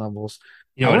talking levels.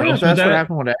 You I know what wonder if helps with that's what that?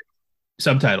 happened with it.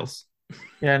 Subtitles.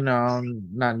 Yeah, no, I'm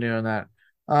not doing that.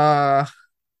 I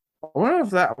wonder if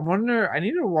that. I wonder. I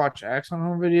need to watch X on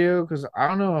home video because I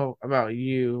don't know about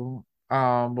you.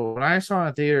 But when I saw it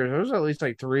in theaters, there was at least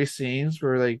like three scenes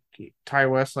where like Ty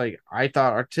West, like I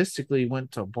thought artistically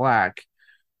went to black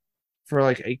for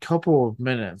like a couple of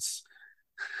minutes.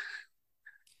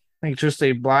 Like just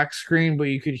a black screen, but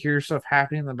you could hear stuff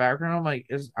happening in the background. I'm like,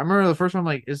 I remember the first one, I'm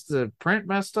like, is the print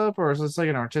messed up or is this like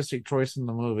an artistic choice in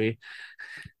the movie?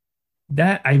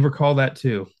 That I recall that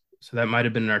too. So that might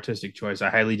have been an artistic choice. I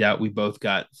highly doubt we both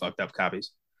got fucked up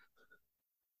copies.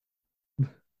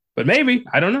 But maybe,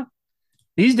 I don't know.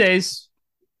 These days,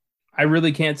 I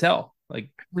really can't tell. Like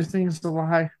Everything's a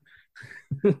lie.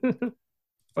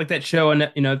 like that show on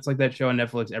it's like that show on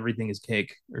Netflix, Everything is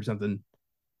Cake or something.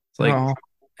 It's like, Oh,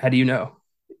 how do you know?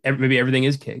 Maybe everything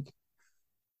is cake.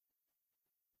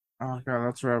 oh God,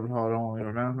 that's a rabbit hole I don't want to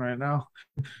go down right now.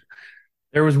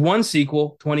 There was one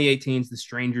sequel, 2018's The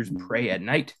Strangers Pray at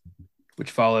Night,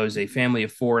 which follows a family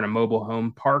of four in a mobile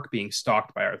home park being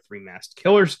stalked by our three masked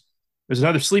killers. There's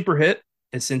another sleeper hit,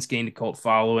 has since gained a cult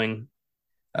following.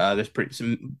 There's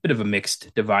some bit of a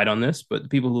mixed divide on this, but the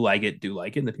people who like it do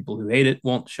like it, and the people who hate it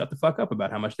won't shut the fuck up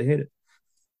about how much they hate it.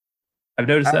 I've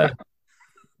noticed Uh,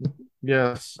 that.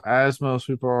 yes, as most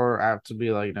people are apt to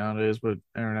be like nowadays, with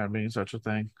internet being such a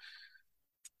thing.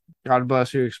 God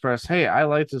bless you, Express. Hey, I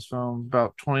like this film.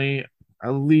 About 20, at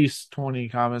least 20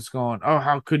 comments going, oh,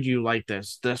 how could you like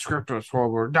this? The script was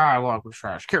horrible, dialogue was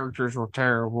trash, characters were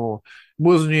terrible,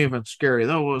 wasn't even scary.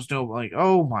 There was no, like,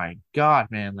 oh my God,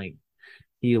 man. Like,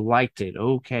 he liked it.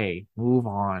 Okay, move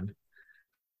on.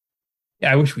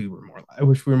 Yeah, I wish we were more. I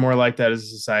wish we were more like that as a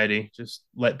society. Just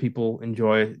let people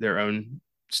enjoy their own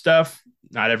stuff.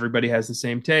 Not everybody has the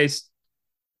same taste.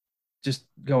 Just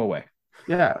go away.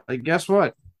 Yeah, like, guess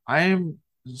what? I am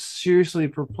seriously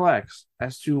perplexed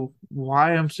as to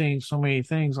why I'm seeing so many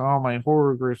things on all my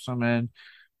horror groups I'm in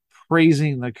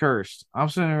praising The Cursed. I'm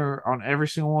sitting there on every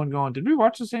single one going, did we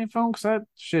watch the same film? Because that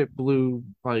shit blew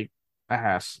like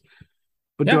ass.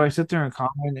 But do Yeah, I sit there and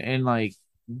comment and like,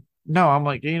 no, I'm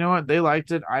like, you know what? They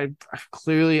liked it.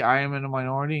 Clearly I am in a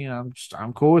minority and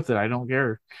I'm cool with it. I don't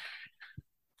care.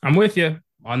 I'm with you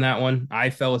on that one. I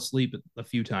fell asleep a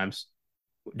few times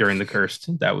during the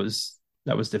cursed. That was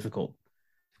difficult.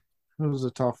 It was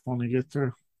a tough one to get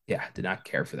through. Yeah, did not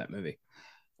care for that movie.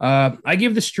 I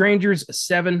give The Strangers a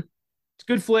 7. It's a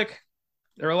good flick.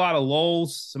 There are a lot of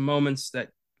lulls, some moments that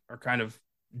are kind of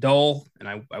dull, and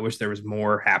I wish there was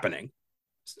more happening.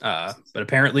 But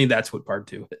apparently that's what part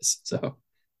two is. So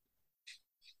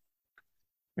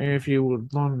And if you would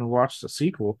want to watch the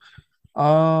sequel,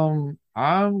 I'm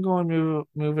going to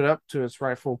move it up to its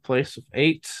rightful place of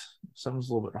eight. Something's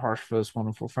a little bit harsh for this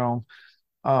wonderful film.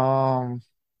 Um,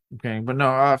 okay, but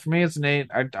no, for me it's an eight.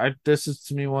 This is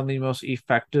to me one of the most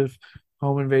effective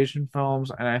home invasion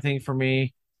films, and I think for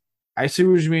me, I see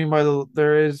what you mean by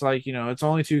there is like it's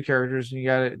only two characters, and you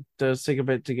got it does take a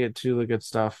bit to get to the good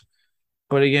stuff.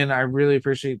 But again, I really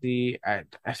appreciate the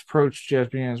approach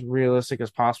just being as realistic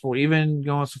as possible, even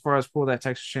going so far as pull that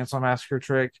Texas Chainsaw Massacre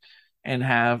trick and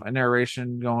have a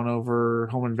narration going over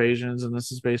home invasions, and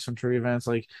this is based on true events.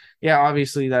 Like, yeah,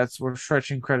 obviously we're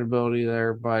stretching credibility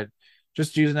there, but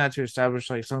just using that to establish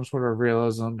like some sort of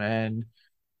realism and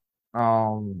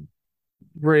um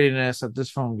grittiness that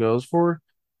this film goes for,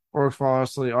 or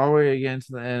flawlessly all the way again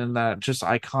to the end, that just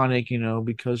iconic,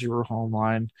 because you were home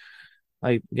line.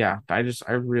 Like, yeah, I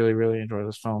really, really enjoy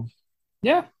this film.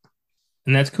 yeah,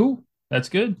 and that's cool. That's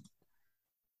good.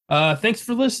 Thanks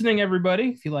for listening, everybody.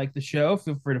 If you like the show,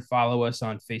 feel free to follow us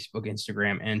on Facebook,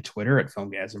 Instagram, and Twitter at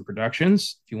FilmGAZM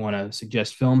Productions. If you want to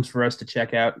suggest films for us to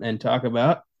check out and talk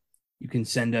about, you can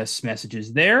send us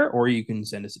messages there, or you can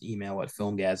send us an email at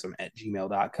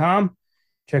filmgasm@gmail.com.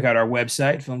 Check out our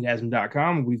website,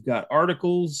 filmgasm.com. We've got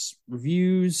articles,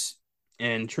 reviews,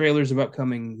 and trailers of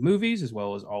upcoming movies, as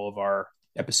well as all of our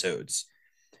episodes.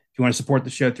 If you want to support the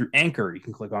show through Anchor, you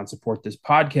can click on support this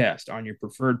podcast on your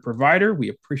preferred provider. We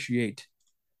appreciate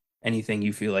anything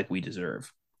you feel like we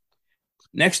deserve.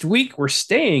 Next week, we're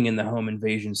staying in the home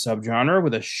invasion subgenre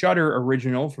with a Shudder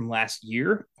original from last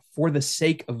year, For the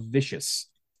Sake of Vicious.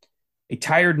 A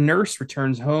tired nurse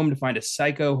returns home to find a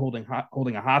psycho holding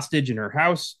a hostage in her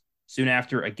house. Soon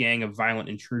after, a gang of violent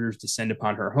intruders descend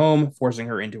upon her home, forcing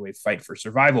her into a fight for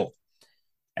survival.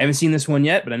 I haven't seen this one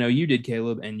yet, but I know you did,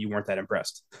 Caleb, and you weren't that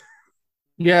impressed.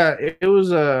 Yeah, it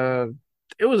was a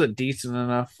decent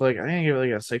enough. Like I think give it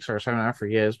like a 6 or 7. I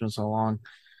forget. It's been so long.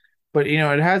 But it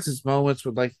has its moments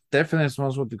with like definitely its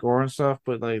moments with the gore and stuff.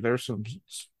 But like there's some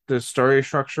the story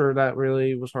structure that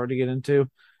really was hard to get into.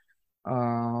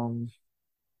 Um.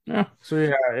 Yeah, So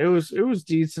yeah, it was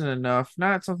decent enough.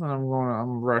 Not something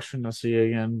I'm rushing to see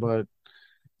again, but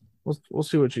we'll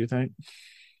see what you think.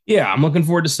 yeah, I'm looking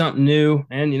forward to something new,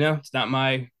 and it's not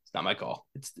my call.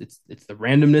 It's the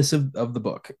randomness of the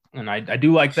book, and I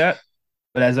do like that.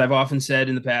 But as I've often said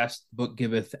in the past, the book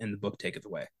giveth and the book taketh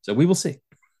away. So we will see.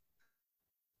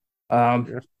 Um,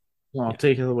 Yeah. Well, I'll yeah.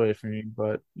 take it away from you,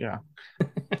 but yeah.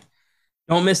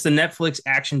 Don't miss the Netflix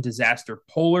action disaster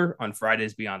Polar on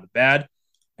Fridays Beyond the Bad,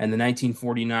 and the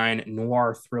 1949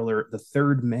 noir thriller The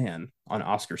Third Man on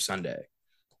Oscar Sunday.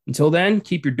 Until then,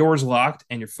 keep your doors locked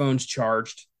and your phones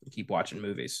charged and keep watching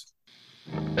movies.